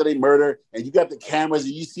sneaking around after they murder, and you got the cameras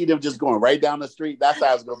and you see them just going right down the street. That's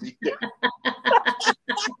how it's going to be.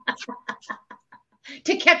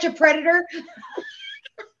 To catch a predator.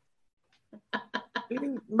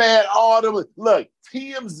 Man, all them look.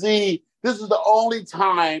 TMZ This is the only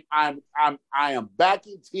time I am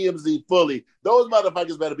backing TMZ fully. Those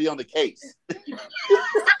motherfuckers better be on the case.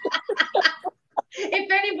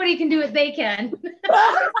 If anybody can do it, they can.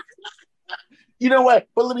 You know what?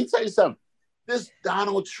 But let me tell you something. This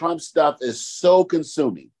Donald Trump stuff is so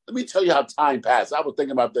consuming. Let me tell you how time passed. I was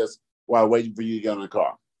thinking about this while waiting for you to get on the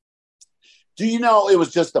car. Do you know it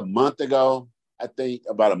was just a month ago, I think,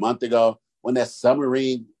 about a month ago, when that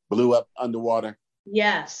submarine blew up underwater?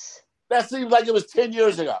 Yes. That seems like it was 10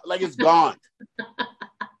 years ago. Like it's gone.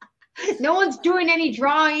 No one's doing any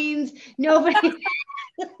drawings. Nobody.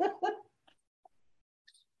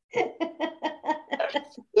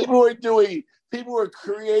 People were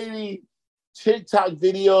creating TikTok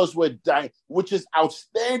videos which is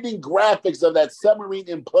outstanding graphics of that submarine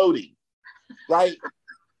imploding, right?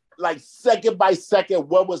 Like second by second,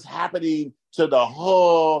 what was happening to the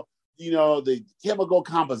hull, the chemical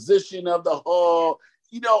composition of the hull,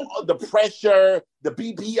 the pressure, the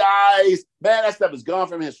BPIs. Man, that stuff is gone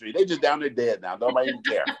from history. They just down there dead now. Nobody even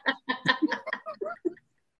care.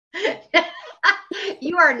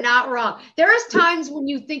 You are not wrong. There is times when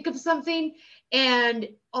you think of something and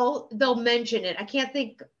they'll mention it. I can't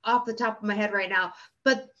think off the top of my head right now,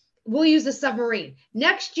 but we'll use a submarine.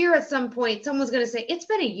 Next year at some point, someone's going to say, it's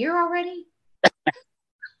been a year already.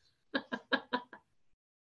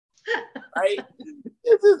 Right?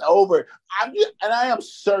 This is over. I am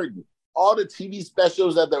certain all the TV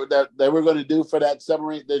specials that they were going to do for that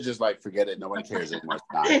submarine, they're just like, forget it. Nobody cares anymore.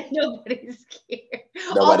 Nobody's scared.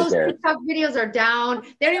 Nobody all those cares. TikTok videos are down.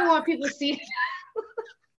 They don't even want people to see it.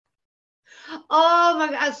 Oh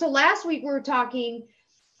my God. So last week we were talking,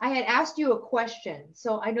 I had asked you a question.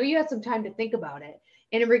 So I know you had some time to think about it.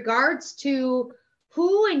 And in regards to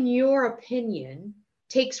who, in your opinion,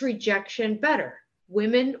 takes rejection better,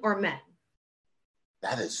 women or men?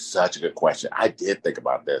 That is such a good question. I did think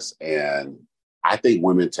about this, and I think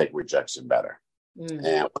women take rejection better.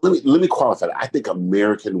 And let me qualify that. I think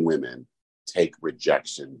American women take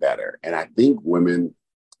rejection better. And I think American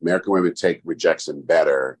women take rejection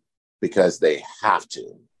better because they have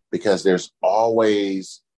to, because there's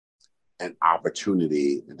always an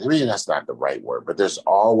opportunity. Maybe that's not the right word, but there's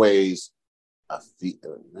always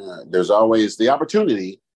the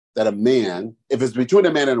opportunity that a man, if it's between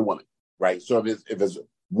a man and a woman, right? So if it's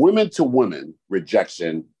women to women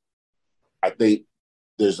rejection, I think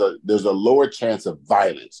there's a lower chance of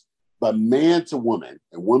violence. But man to woman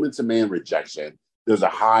and woman to man rejection, there's a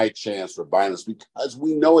high chance for violence because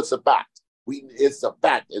we know it's a fact. It's a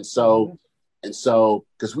fact, and so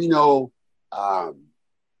because we know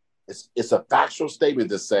it's a factual statement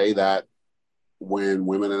to say that when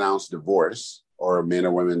women announce divorce or men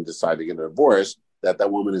or women decide to get a divorce,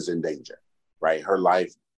 that woman is in danger, right? Her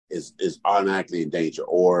life is automatically in danger.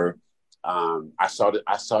 Or I saw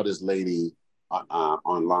this lady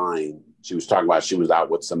online. She was talking about she was out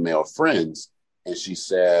with some male friends, and she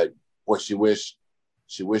said, "Well, she wished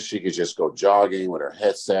she could just go jogging with her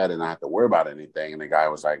headset and not have to worry about anything." And the guy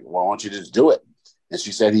was like, "Well, why don't you just do it?" And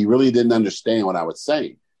she said he really didn't understand what I was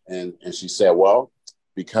saying. And she said, "Well,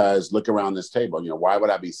 because look around this table. Why would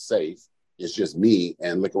I be safe? It's just me.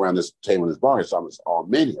 And look around this table in this bar. It's almost all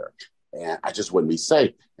men here. And I just wouldn't be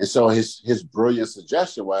safe." And so his brilliant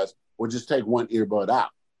suggestion was, well, just take one earbud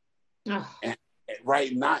out. And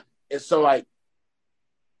right, and so like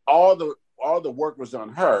all the work was on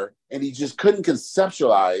her, and he just couldn't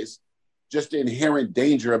conceptualize just the inherent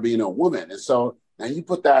danger of being a woman. And so now you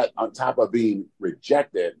put that on top of being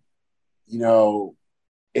rejected,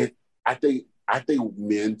 I think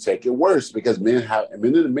men take it worse because men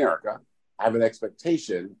in America have an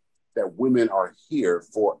expectation that women are here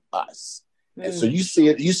for us. And so you see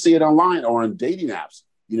it online or on dating apps,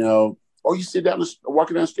 or you see it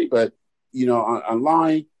walking down the street, but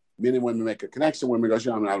online, men and women make a connection. Women go,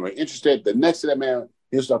 I'm not really interested. The next to that man,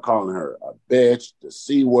 he'll start calling her a bitch, the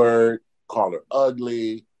C word, call her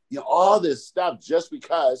ugly, all this stuff just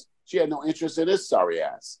because she had no interest in his sorry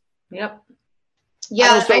ass. Yep.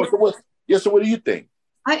 Yeah. So what do you think?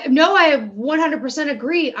 I 100%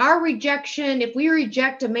 agree. Our rejection, if we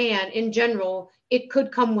reject a man in general, it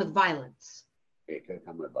could come with violence. It could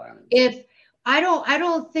come with violence. If I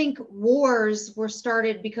don't think wars were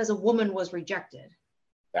started because a woman was rejected.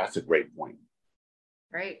 That's a great point.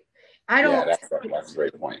 Right. That's a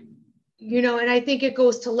great point. And I think it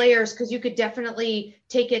goes to layers because you could definitely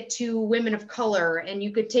take it to women of color and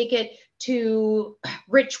you could take it to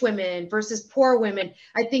rich women versus poor women.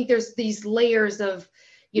 I think there's these layers of,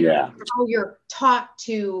 how you're taught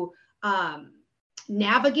to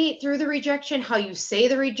navigate through the rejection, how you say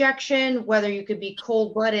the rejection, whether you could be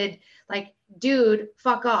cold-blooded, like, dude,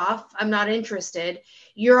 fuck off, I'm not interested.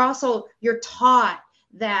 You're taught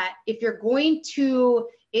that if you're going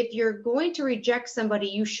to reject somebody,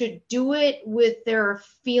 you should do it with their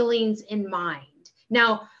feelings in mind.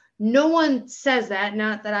 Now, no one says that,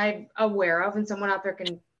 not that I'm aware of, and someone out there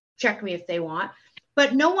can check me if they want,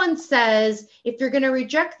 but no one says, if you're going to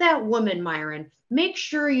reject that woman, Myron, make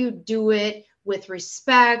sure you do it with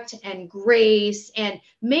respect and grace, and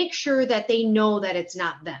make sure that they know that it's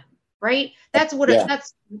not them, right? That's what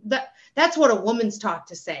that's what a woman's taught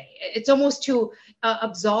to say. It's almost to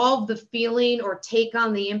absolve the feeling or take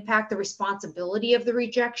on the impact, the responsibility of the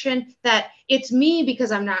rejection, that it's me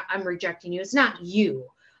because I'm rejecting you. It's not you.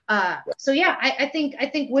 So yeah, I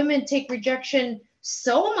think women take rejection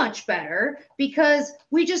so much better, because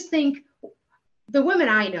we just think, the women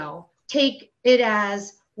I know take it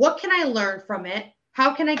as, what can I learn from it?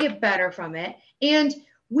 How can I get better from it? And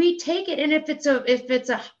we take it, and if it's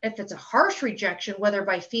a harsh rejection, whether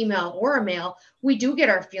by female or a male, we do get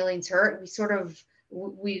our feelings hurt. We sort of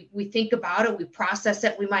we think about it, we process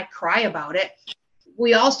it, we might cry about it.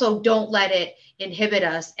 We also don't let it inhibit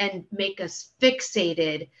us and make us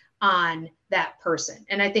fixated on that person.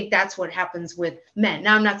 And I think that's what happens with men.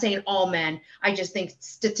 Now, I'm not saying all men. I just think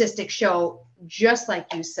statistics show, just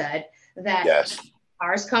like you said, that Yes.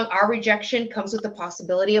 our rejection comes with the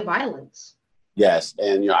possibility of violence. Yes.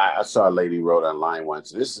 And, I saw a lady wrote online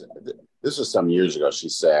once, this was some years ago. She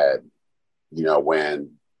said,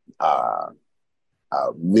 when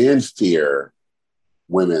men fear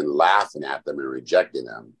women laughing at them and rejecting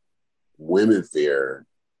them, women fear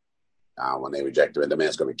when they reject her, and the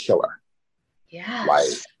man's going to kill her. Yeah.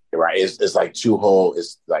 Right. It's like two whole.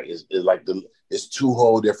 It's two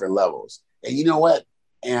whole different levels. And you know what?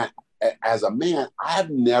 And as a man, I have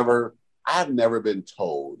never been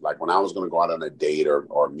told, like, when I was going to go out on a date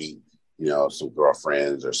or meet, some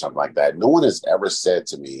girlfriends or something like that. No one has ever said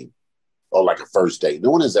to me, or like a first date,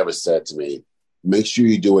 no one has ever said to me, make sure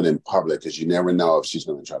you do it in public, because you never know if she's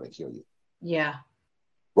going to try to kill you. Yeah.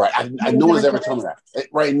 Right. No one's ever told me that.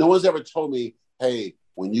 Right. No one's ever told me, hey,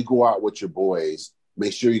 when you go out with your boys,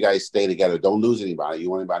 make sure you guys stay together. Don't lose anybody. You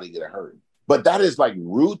want anybody to get hurt. But that is like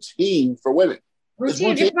routine for women.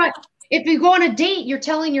 Routine. If you go on a date, you're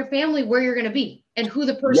telling your family where you're going to be and who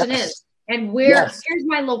the person is, and here's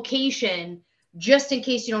my location, just in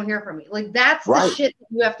case you don't hear from me. Like, that's the shit that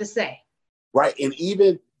you have to say. Right. And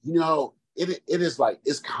even, it is like,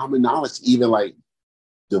 it's common knowledge, even like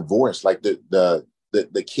divorce, like the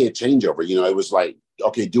kid changeover, it was like,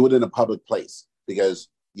 okay, do it in a public place, because,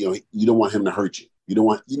 you don't want him to hurt you. You don't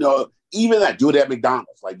want, even that, do it at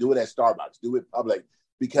McDonald's, like do it at Starbucks, do it public,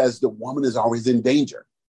 because the woman is always in danger.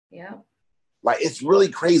 Yeah. Like, it's really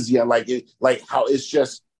crazy. Like how it's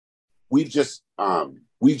just, we've just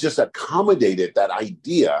accommodated that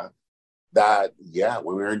idea that,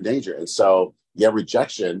 women are in danger. And so,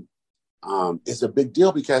 rejection is a big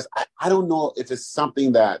deal, because I don't know if it's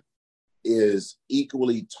something that is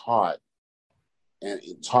equally taught and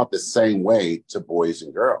taught the same way to boys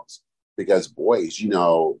and girls, because boys,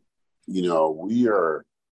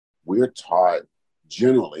 we're taught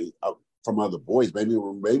generally from other boys. Maybe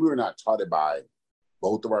we're not taught it by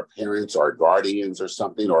both of our parents or guardians or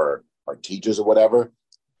something, or our teachers or whatever,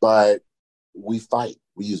 but we fight,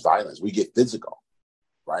 we use violence, we get physical,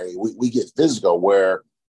 right? We get physical where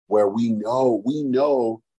we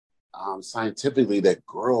know scientifically that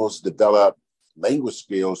girls develop language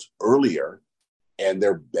skills earlier, and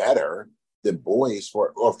they're better than boys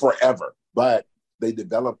forever, but they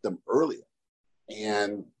develop them earlier.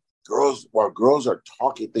 And girls are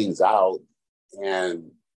talking things out,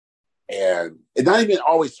 and not even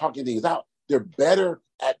always talking things out, they're better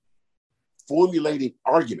at formulating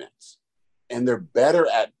arguments, and they're better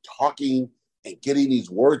at talking and getting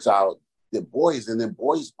these words out than boys. And then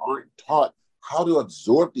boys aren't taught how to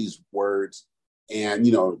absorb these words and,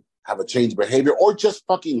 have a change of behavior, or just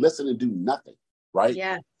fucking listen and do nothing, right?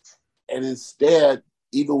 Yeah. And instead,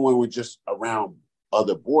 even when we're just around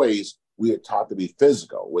other boys, we are taught to be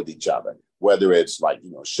physical with each other, whether it's like,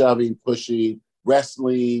 shoving, pushing,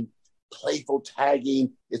 wrestling, playful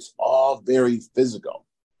tagging. It's all very physical.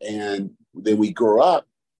 And then we grow up,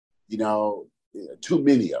 too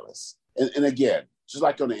many of us. And again, just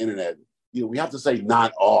like on the internet, we have to say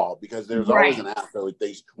not all, because there's always an asshole who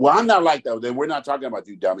thinks, well, I'm not like that. Then we're not talking about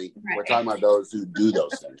you, dummy. Right. We're talking about those who do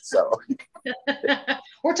those things. So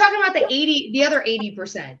we're talking about the other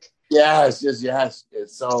 80%. Yes.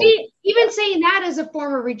 It's so. See, even saying that is a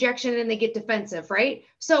form of rejection, and they get defensive, right?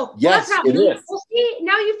 So yes, that's not it is. Well, see,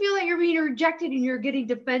 now you feel like you're being rejected and you're getting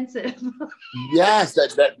defensive. Yes,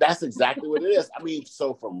 that's exactly what it is. I mean,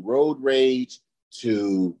 so from road rage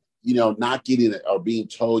to, not getting it, or being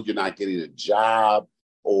told you're not getting a job,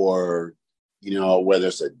 or, whether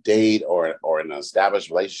it's a date or an established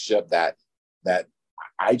relationship, that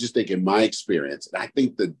I just think, in my experience, and I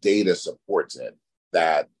think the data supports it,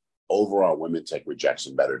 that overall women take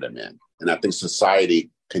rejection better than men. And I think society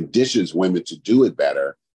conditions women to do it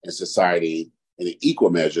better, and society, in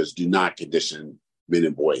equal measures, do not condition men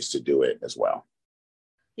and boys to do it as well.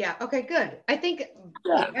 Yeah. Okay, good. I think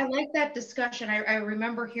I like that discussion. I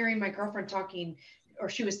remember hearing my girlfriend talking, or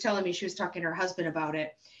she was telling me she was talking to her husband about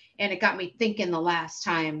it. And it got me thinking the last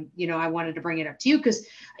time, I wanted to bring it up to you, because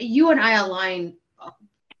you and I align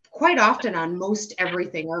quite often on most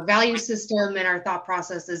everything. Our value system and our thought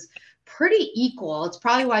process is pretty equal. It's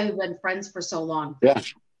probably why we've been friends for so long. Yeah.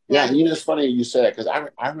 And it's funny you say that, because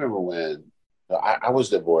I remember when I was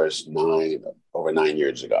divorced over 9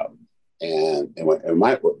 years ago. And when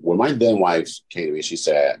my then wife came to me, she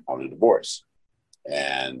said, I want a divorce.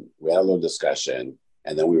 And we had a little discussion,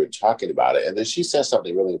 and then we were talking about it. And then she said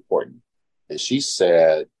something really important. And she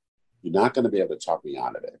said, you're not going to be able to talk me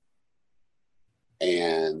out of it.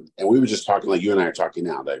 And we were just talking like you and I are talking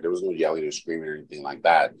now. Like, there was no yelling or screaming or anything like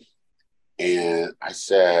that. And I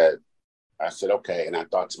said, okay. And I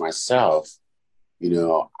thought to myself,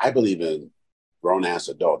 I believe in grown-ass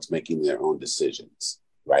adults making their own decisions,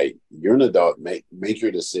 right? You're an adult, make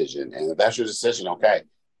your decision. And if that's your decision, okay.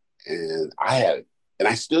 And I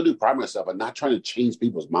still do pride myself on not trying to change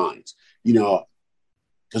people's minds,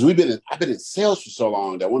 because I've been in sales for so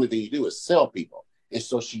long that one of the things you do is sell people. And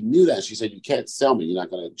so she knew that. She said, you can't sell me. You're not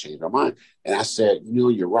going to change my mind. And I said,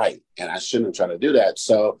 you're right. And I shouldn't have tried to do that.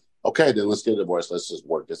 So, okay, then let's get a divorce. Let's just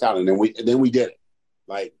work this out. And then we did it.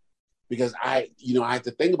 Like, because I had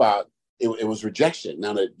to think about it. It was rejection.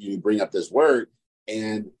 Now that you bring up this word,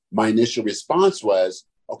 and my initial response was,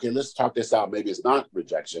 okay, let's talk this out. Maybe it's not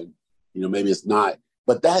rejection. Maybe it's not.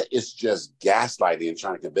 But that is just gaslighting and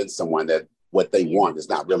trying to convince someone that what they want is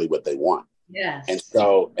not really what they want. Yes.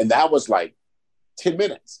 And that was like 10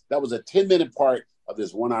 minutes. That was a 10-minute part of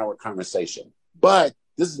this 1 hour conversation. But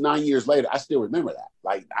this is 9 years later. I still remember that.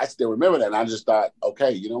 Like, I still remember that. And I just thought,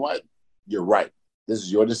 okay, you know what? You're right. This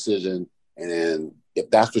is your decision. And then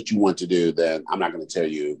if that's what you want to do, then I'm not going to tell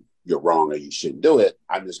you you're wrong or you shouldn't do it.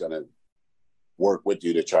 I'm just going to work with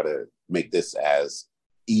you to try to make this as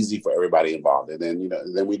easy for everybody involved. And then,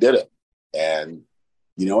 then we did it. And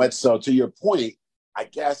so to your point, I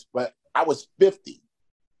guess, but I was 50.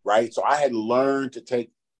 Right. So I had learned to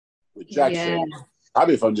take rejection,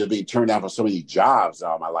 probably from just being turned down for so many jobs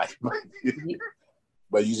all my life.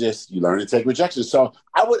 But you learn to take rejection. So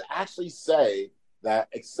I would actually say that,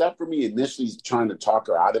 except for me initially trying to talk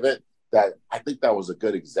her out of it, that I think that was a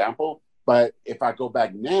good example. But if I go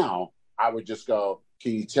back now, I would just go,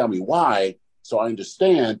 can you tell me why? So I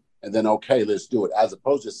understand. And then, okay, let's do it. As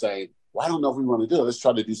opposed to saying, well, I don't know if we want to do it. Let's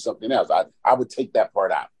try to do something else. I would take that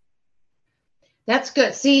part out. That's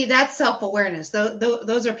good. See, that's self-awareness.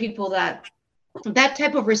 Those are people that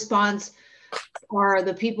type of response are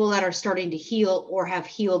the people that are starting to heal or have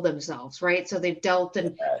healed themselves, right? So they've dealt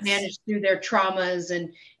and managed through their traumas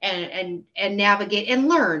and navigate and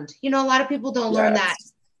learned. A lot of people don't learn that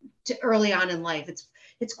early on in life.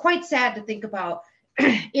 It's quite sad to think about.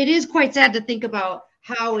 It is quite sad to think about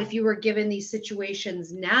how, if you were given these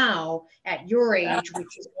situations now at your age,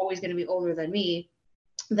 which is always going to be older than me,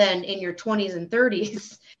 than in your 20s and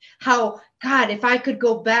 30s, how, God, if I could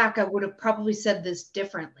go back, I would have probably said this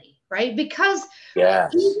differently, right? Because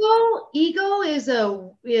ego is a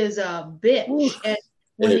bitch. And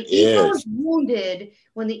when the ego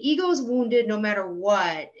is wounded, no matter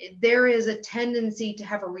what, there is a tendency to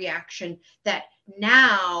have a reaction that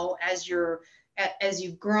now, as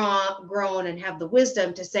you've grown and have the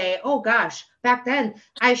wisdom to say, oh gosh, back then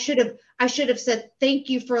I should have said, thank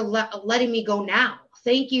you for letting me go now.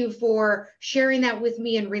 Thank you for sharing that with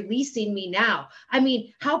me and releasing me now. I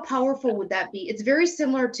mean, how powerful would that be? It's very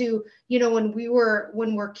similar to, when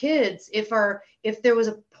we're kids, if there was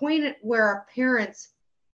a point where our parents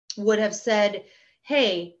would have said,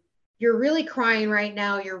 hey, you're really crying right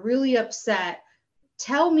now. You're really upset.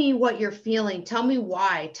 Tell me what you're feeling. Tell me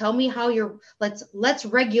why. Tell me how let's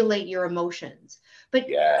regulate your emotions. but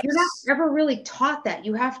Yes. you're not ever really taught that.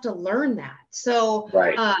 You have to learn that. So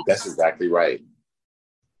Right. That's exactly right.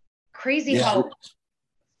 Crazy how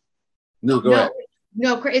No, go ahead.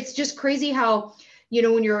 No, it's just crazy how,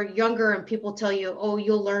 when you're younger and people tell you, oh,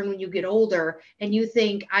 you'll learn when you get older, and you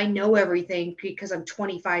think, I know everything because I'm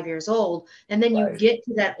 25 years old. And then you get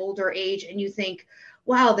to that older age and you think,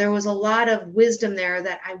 wow, there was a lot of wisdom there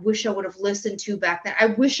that I wish I would have listened to back then. I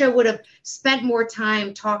wish I would have spent more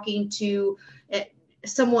time talking to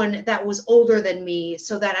someone that was older than me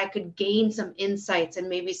so that I could gain some insights and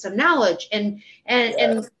maybe some knowledge and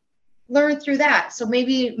learn through that. So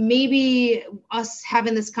maybe us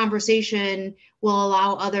having this conversation will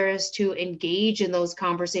allow others to engage in those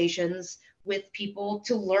conversations with people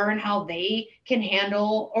to learn how they can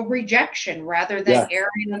handle a rejection rather than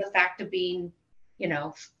erring on the fact of being,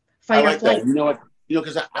 fight or flight. That. You know what?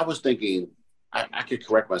 Because I was thinking I could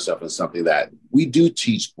correct myself in something that we do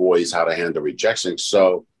teach boys how to handle rejection.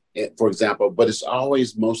 So, for example, but it's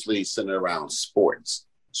always mostly centered around sports.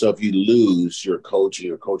 So if you lose, your coach and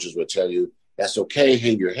your coaches will tell you, that's okay,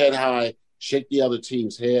 hang your head high, shake the other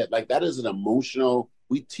team's head. Like that is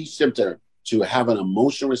we teach them to have an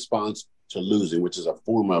emotional response to losing, which is a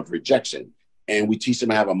form of rejection. And we teach them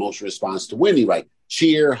to have an emotional response to winning, like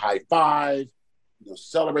cheer, high five,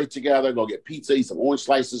 celebrate together, go get pizza, eat some orange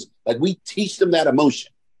slices. Like we teach them that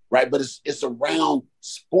emotion, right? But it's around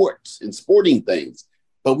sports and sporting things.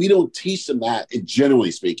 But we don't teach them that,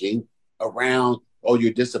 generally speaking, around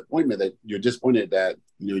you're disappointed that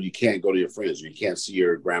you can't go to your friends, or you can't see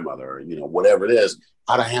your grandmother, or whatever it is.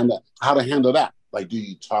 How to handle that? Like, do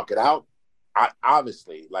you talk it out?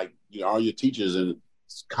 Obviously, like all your teachers and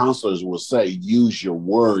counselors will say, use your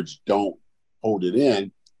words, don't hold it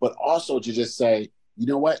in. But also to just say, you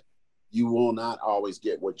know what, you will not always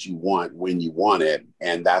get what you want when you want it,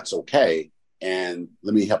 and that's okay. And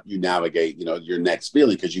let me help you navigate, your next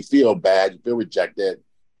feeling, because you feel bad, you feel rejected.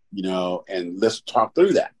 And let's talk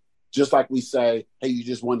through that. Just like we say, hey, you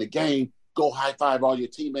just won the game, go high five all your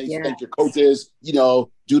teammates, thank your coaches,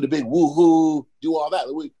 do the big woohoo, do all that.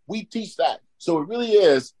 We teach that. So it really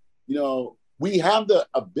is, we have the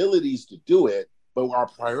abilities to do it, but our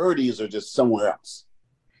priorities are just somewhere else.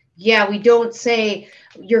 Yeah, we don't say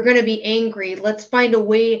you're going to be angry. Let's find a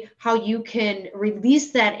way how you can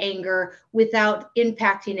release that anger without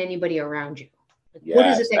impacting anybody around you. What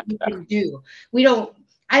is it that you can do?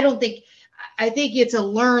 I think it's a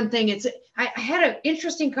learned thing. I had an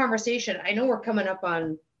interesting conversation. I know we're coming up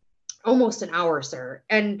on almost an hour, sir.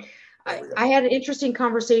 And I had an interesting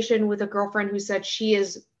conversation with a girlfriend who said she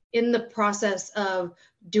is in the process of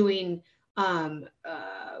doing,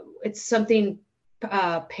 it's something,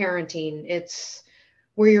 parenting. It's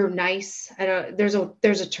where you're nice. There's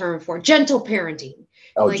a term for it. Gentle parenting.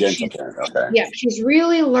 Gentle parenting. Okay. Yeah, she's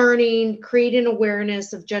really learning, creating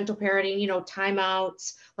awareness of gentle parenting,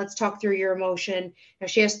 timeouts. Let's talk through your emotion. Now,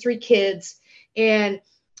 she has 3 kids, and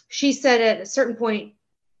she said at a certain point,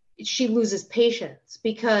 she loses patience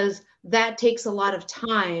because that takes a lot of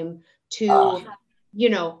time to,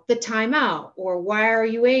 the timeout, or why are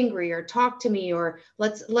you angry, or talk to me, or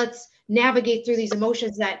let's navigate through these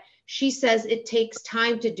emotions that she says it takes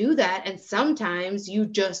time to do that. And sometimes you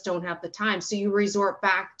just don't have the time. So you resort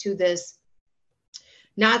back to this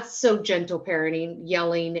not so gentle parenting,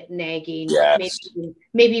 yelling, nagging,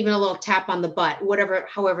 maybe even a little tap on the butt,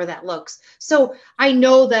 however that looks. So I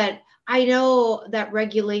know that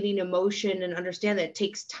regulating emotion and understand that it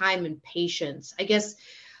takes time and patience. I guess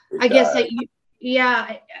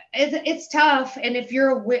it's tough. And if you're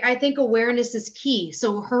aware, I think awareness is key.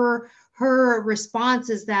 So her response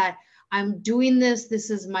is that I'm doing this. This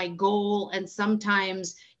is my goal. And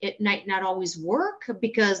sometimes it might not always work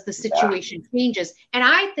because the situation changes. And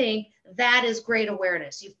I think that is great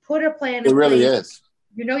awareness. You've put a plan in place. It really is.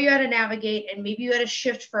 You how to navigate, and maybe you had to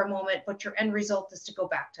shift for a moment, but your end result is to go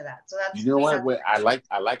back to that. So that's, what I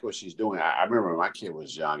like what she's doing. I remember when my kid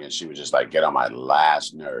was young and she would just like get on my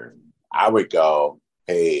last nerve. I would go,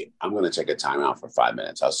 hey, I'm going to take a timeout for 5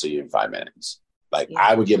 minutes. I'll see you in 5 minutes.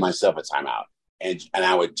 I would give myself a timeout, and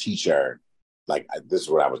I would teach her, this is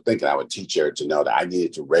what I was thinking. I would teach her to know that I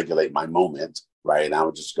needed to regulate my moment, right? And I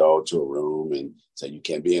would just go to a room and say, you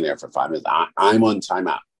can't be in there for 5 minutes. I'm on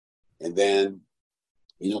timeout. And then,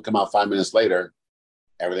 come out 5 minutes later,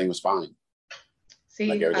 everything was fine.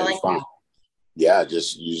 See, everything was fine. Yeah, you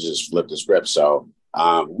just flip the script. So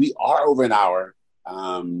we are over an hour.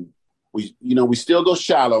 We still go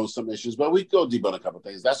shallow on some issues, but we go deep on a couple of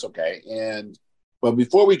things. That's okay. But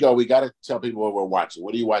before we go, we got to tell people what we're watching.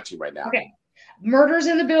 What are you watching right now? Okay. Murders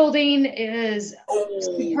in the Building is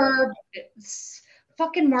superb.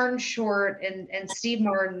 fucking Martin Short and Steve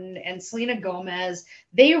Martin and Selena Gomez,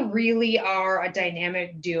 they really are a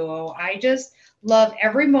dynamic duo. I just love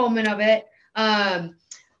every moment of it. I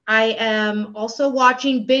am also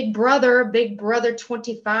watching Big Brother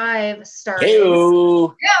 25 started.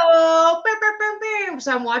 Hey-o.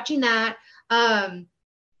 So I'm watching that.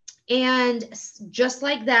 And just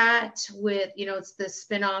like that with, it's the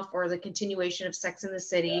spinoff or the continuation of Sex and the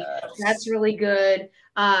City. Yes. That's really good.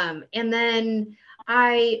 And then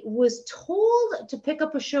I was told to pick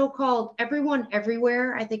up a show called Everyone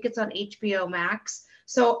Everywhere. I think it's on HBO Max.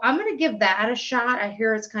 So I'm going to give that a shot. I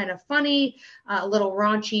hear it's kind of funny, a little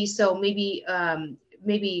raunchy. So maybe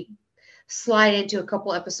slide into a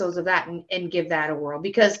couple episodes of that and give that a whirl,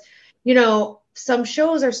 because, some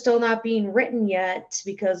shows are still not being written yet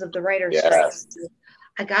because of the writer's strike.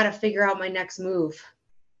 I got to figure out my next move.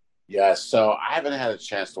 Yeah, so I haven't had a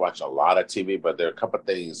chance to watch a lot of TV, but there are a couple of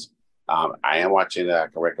things I am watching that I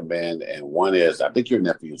can recommend. And one is, I think your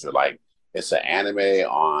nephews are like, it's an anime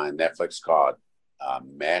on Netflix called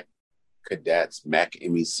Mech Cadets, Mech,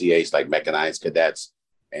 MECH, like Mechanized Cadets.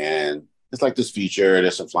 And it's like this future,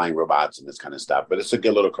 there's some flying robots and this kind of stuff, but it's a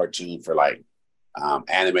good little cartoon for like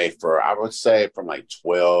anime for, I would say, from like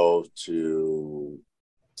 12 to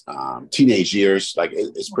teenage years. Like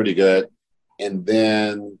it's pretty good. And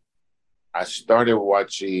then I started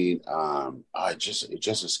watching, it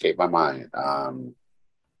just escaped my mind.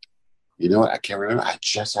 You know what? I can't remember. I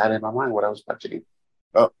just had it in my mind what I was watching.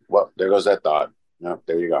 Oh, well, there goes that thought. No,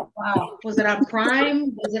 there you go. Wow. Was it on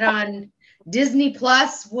Prime? Was it on Disney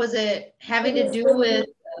Plus? Was it having to do with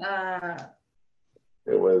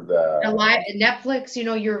it was a live Netflix,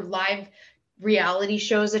 your live reality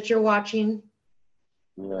shows that you're watching?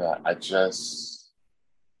 Yeah, I just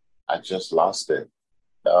lost it.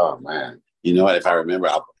 Oh man. You know what? If I remember,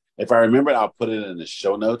 I'll put it in the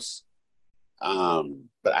show notes.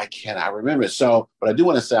 But I remember. So, but I do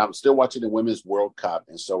want to say I'm still watching the Women's World Cup.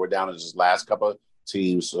 And so we're down to this last couple of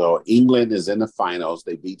teams. So England is in the finals.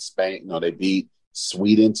 They beat Spain. No, they beat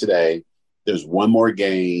Sweden today. There's one more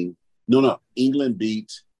game. No. England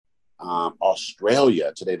beat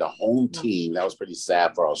Australia today, the home team. That was pretty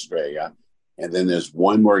sad for Australia. And then there's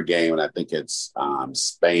one more game, and I think it's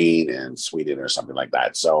Spain and Sweden or something like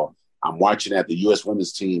that. So I'm watching that. The U.S.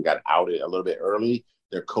 women's team got outed a little bit early.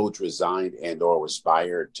 Their coach resigned and/or was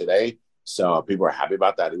fired today. So people are happy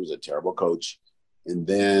about that. He was a terrible coach. And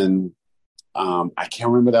then I can't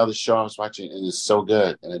remember the other show I was watching, and it's so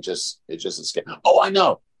good. And it just escaped. Oh, I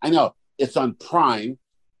know. It's on Prime.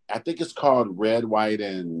 I think it's called Red, White,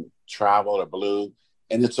 and Travel or Blue.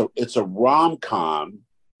 And it's a rom-com.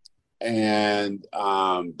 And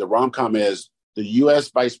the rom-com is the U.S.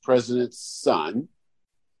 vice president's son.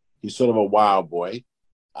 He's sort of a wild boy.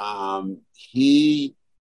 He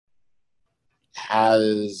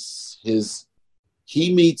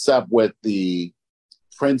meets up with the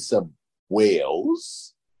Prince of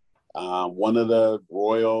Wales, one of the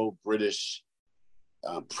royal British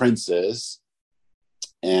princes,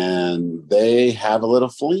 and they have a little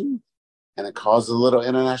fling, and it causes a little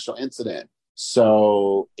international incident.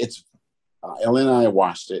 So it's Ellen and I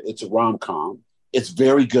watched it. It's a rom-com. It's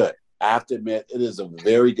very good. I have to admit, it is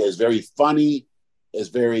very good. It's very funny. It's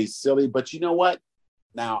very silly. But you know what?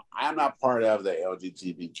 Now, I'm not part of the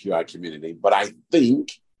LGBTQI community, but I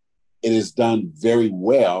think it is done very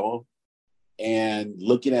well. And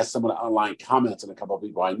looking at some of the online comments and a couple of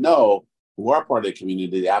people I know who are part of the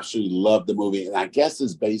community, they absolutely love the movie. And I guess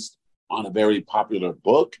it's based on a very popular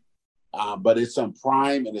book. But it's on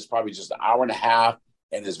Prime, and it's probably just an hour and a half,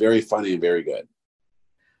 and it's very funny and very good.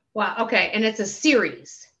 Wow. Okay. And it's a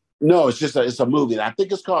series. No, it's a movie. And I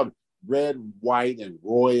think it's called Red, White, and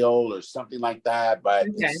Royal or something like that. But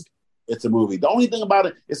okay. It's a movie. The only thing about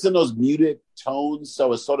it, it's in those muted tones,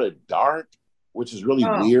 so it's sort of dark, which is really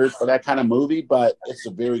weird for that kind of movie. But it's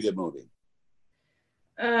a very good movie.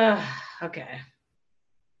 Okay.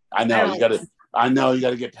 I know you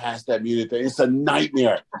got to get past that muted thing. It's a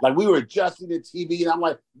nightmare. Like we were adjusting the TV, and I'm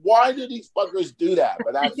like, why do these fuckers do that?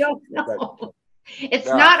 But I don't know. It's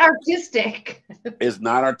not artistic. It's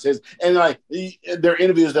not artistic. And like their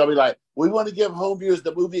interviews, they'll be like, we want to give home viewers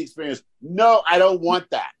the movie experience. No, I don't want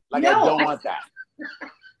that. Like, no, I don't want that.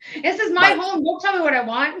 This is my home. Don't tell me what I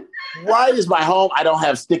want. Right, is my home. I don't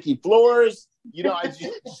have sticky floors. I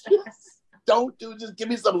just just give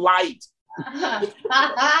me some light.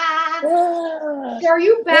 So are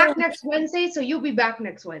you back next Wednesday? So you'll be back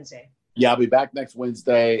next Wednesday. Yeah, I'll be back next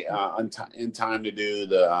Wednesday in time to do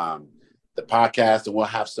the podcast, and we'll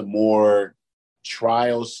have some more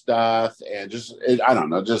trial stuff and just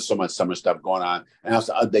so much summer stuff going on, and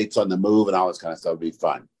also updates on the move and all this kind of stuff. It'll be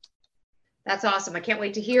fun. That's awesome. I can't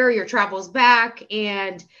wait to hear your travels back,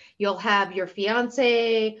 and you'll have your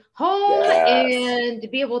fiance home and to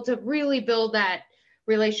be able to really build that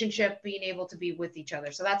relationship, being able to be with each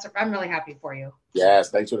other. So I'm really happy for you. Yes,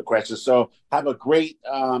 thanks for the question. So have a great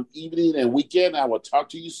evening and weekend. I will talk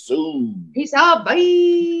to you soon. Peace out.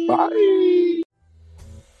 Bye. Bye.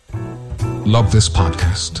 Love this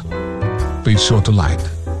podcast? Be sure to like,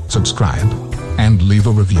 subscribe, and leave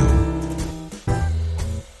a review.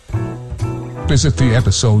 Visit the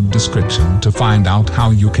episode description to find out how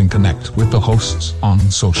you can connect with the hosts on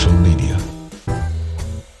social media.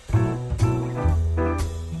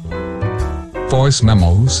 Voice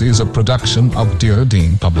Memos is a production of Dear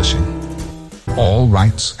Dean Publishing. All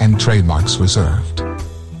rights and trademarks reserved.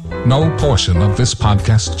 No portion of this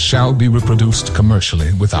podcast shall be reproduced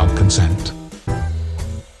commercially without consent.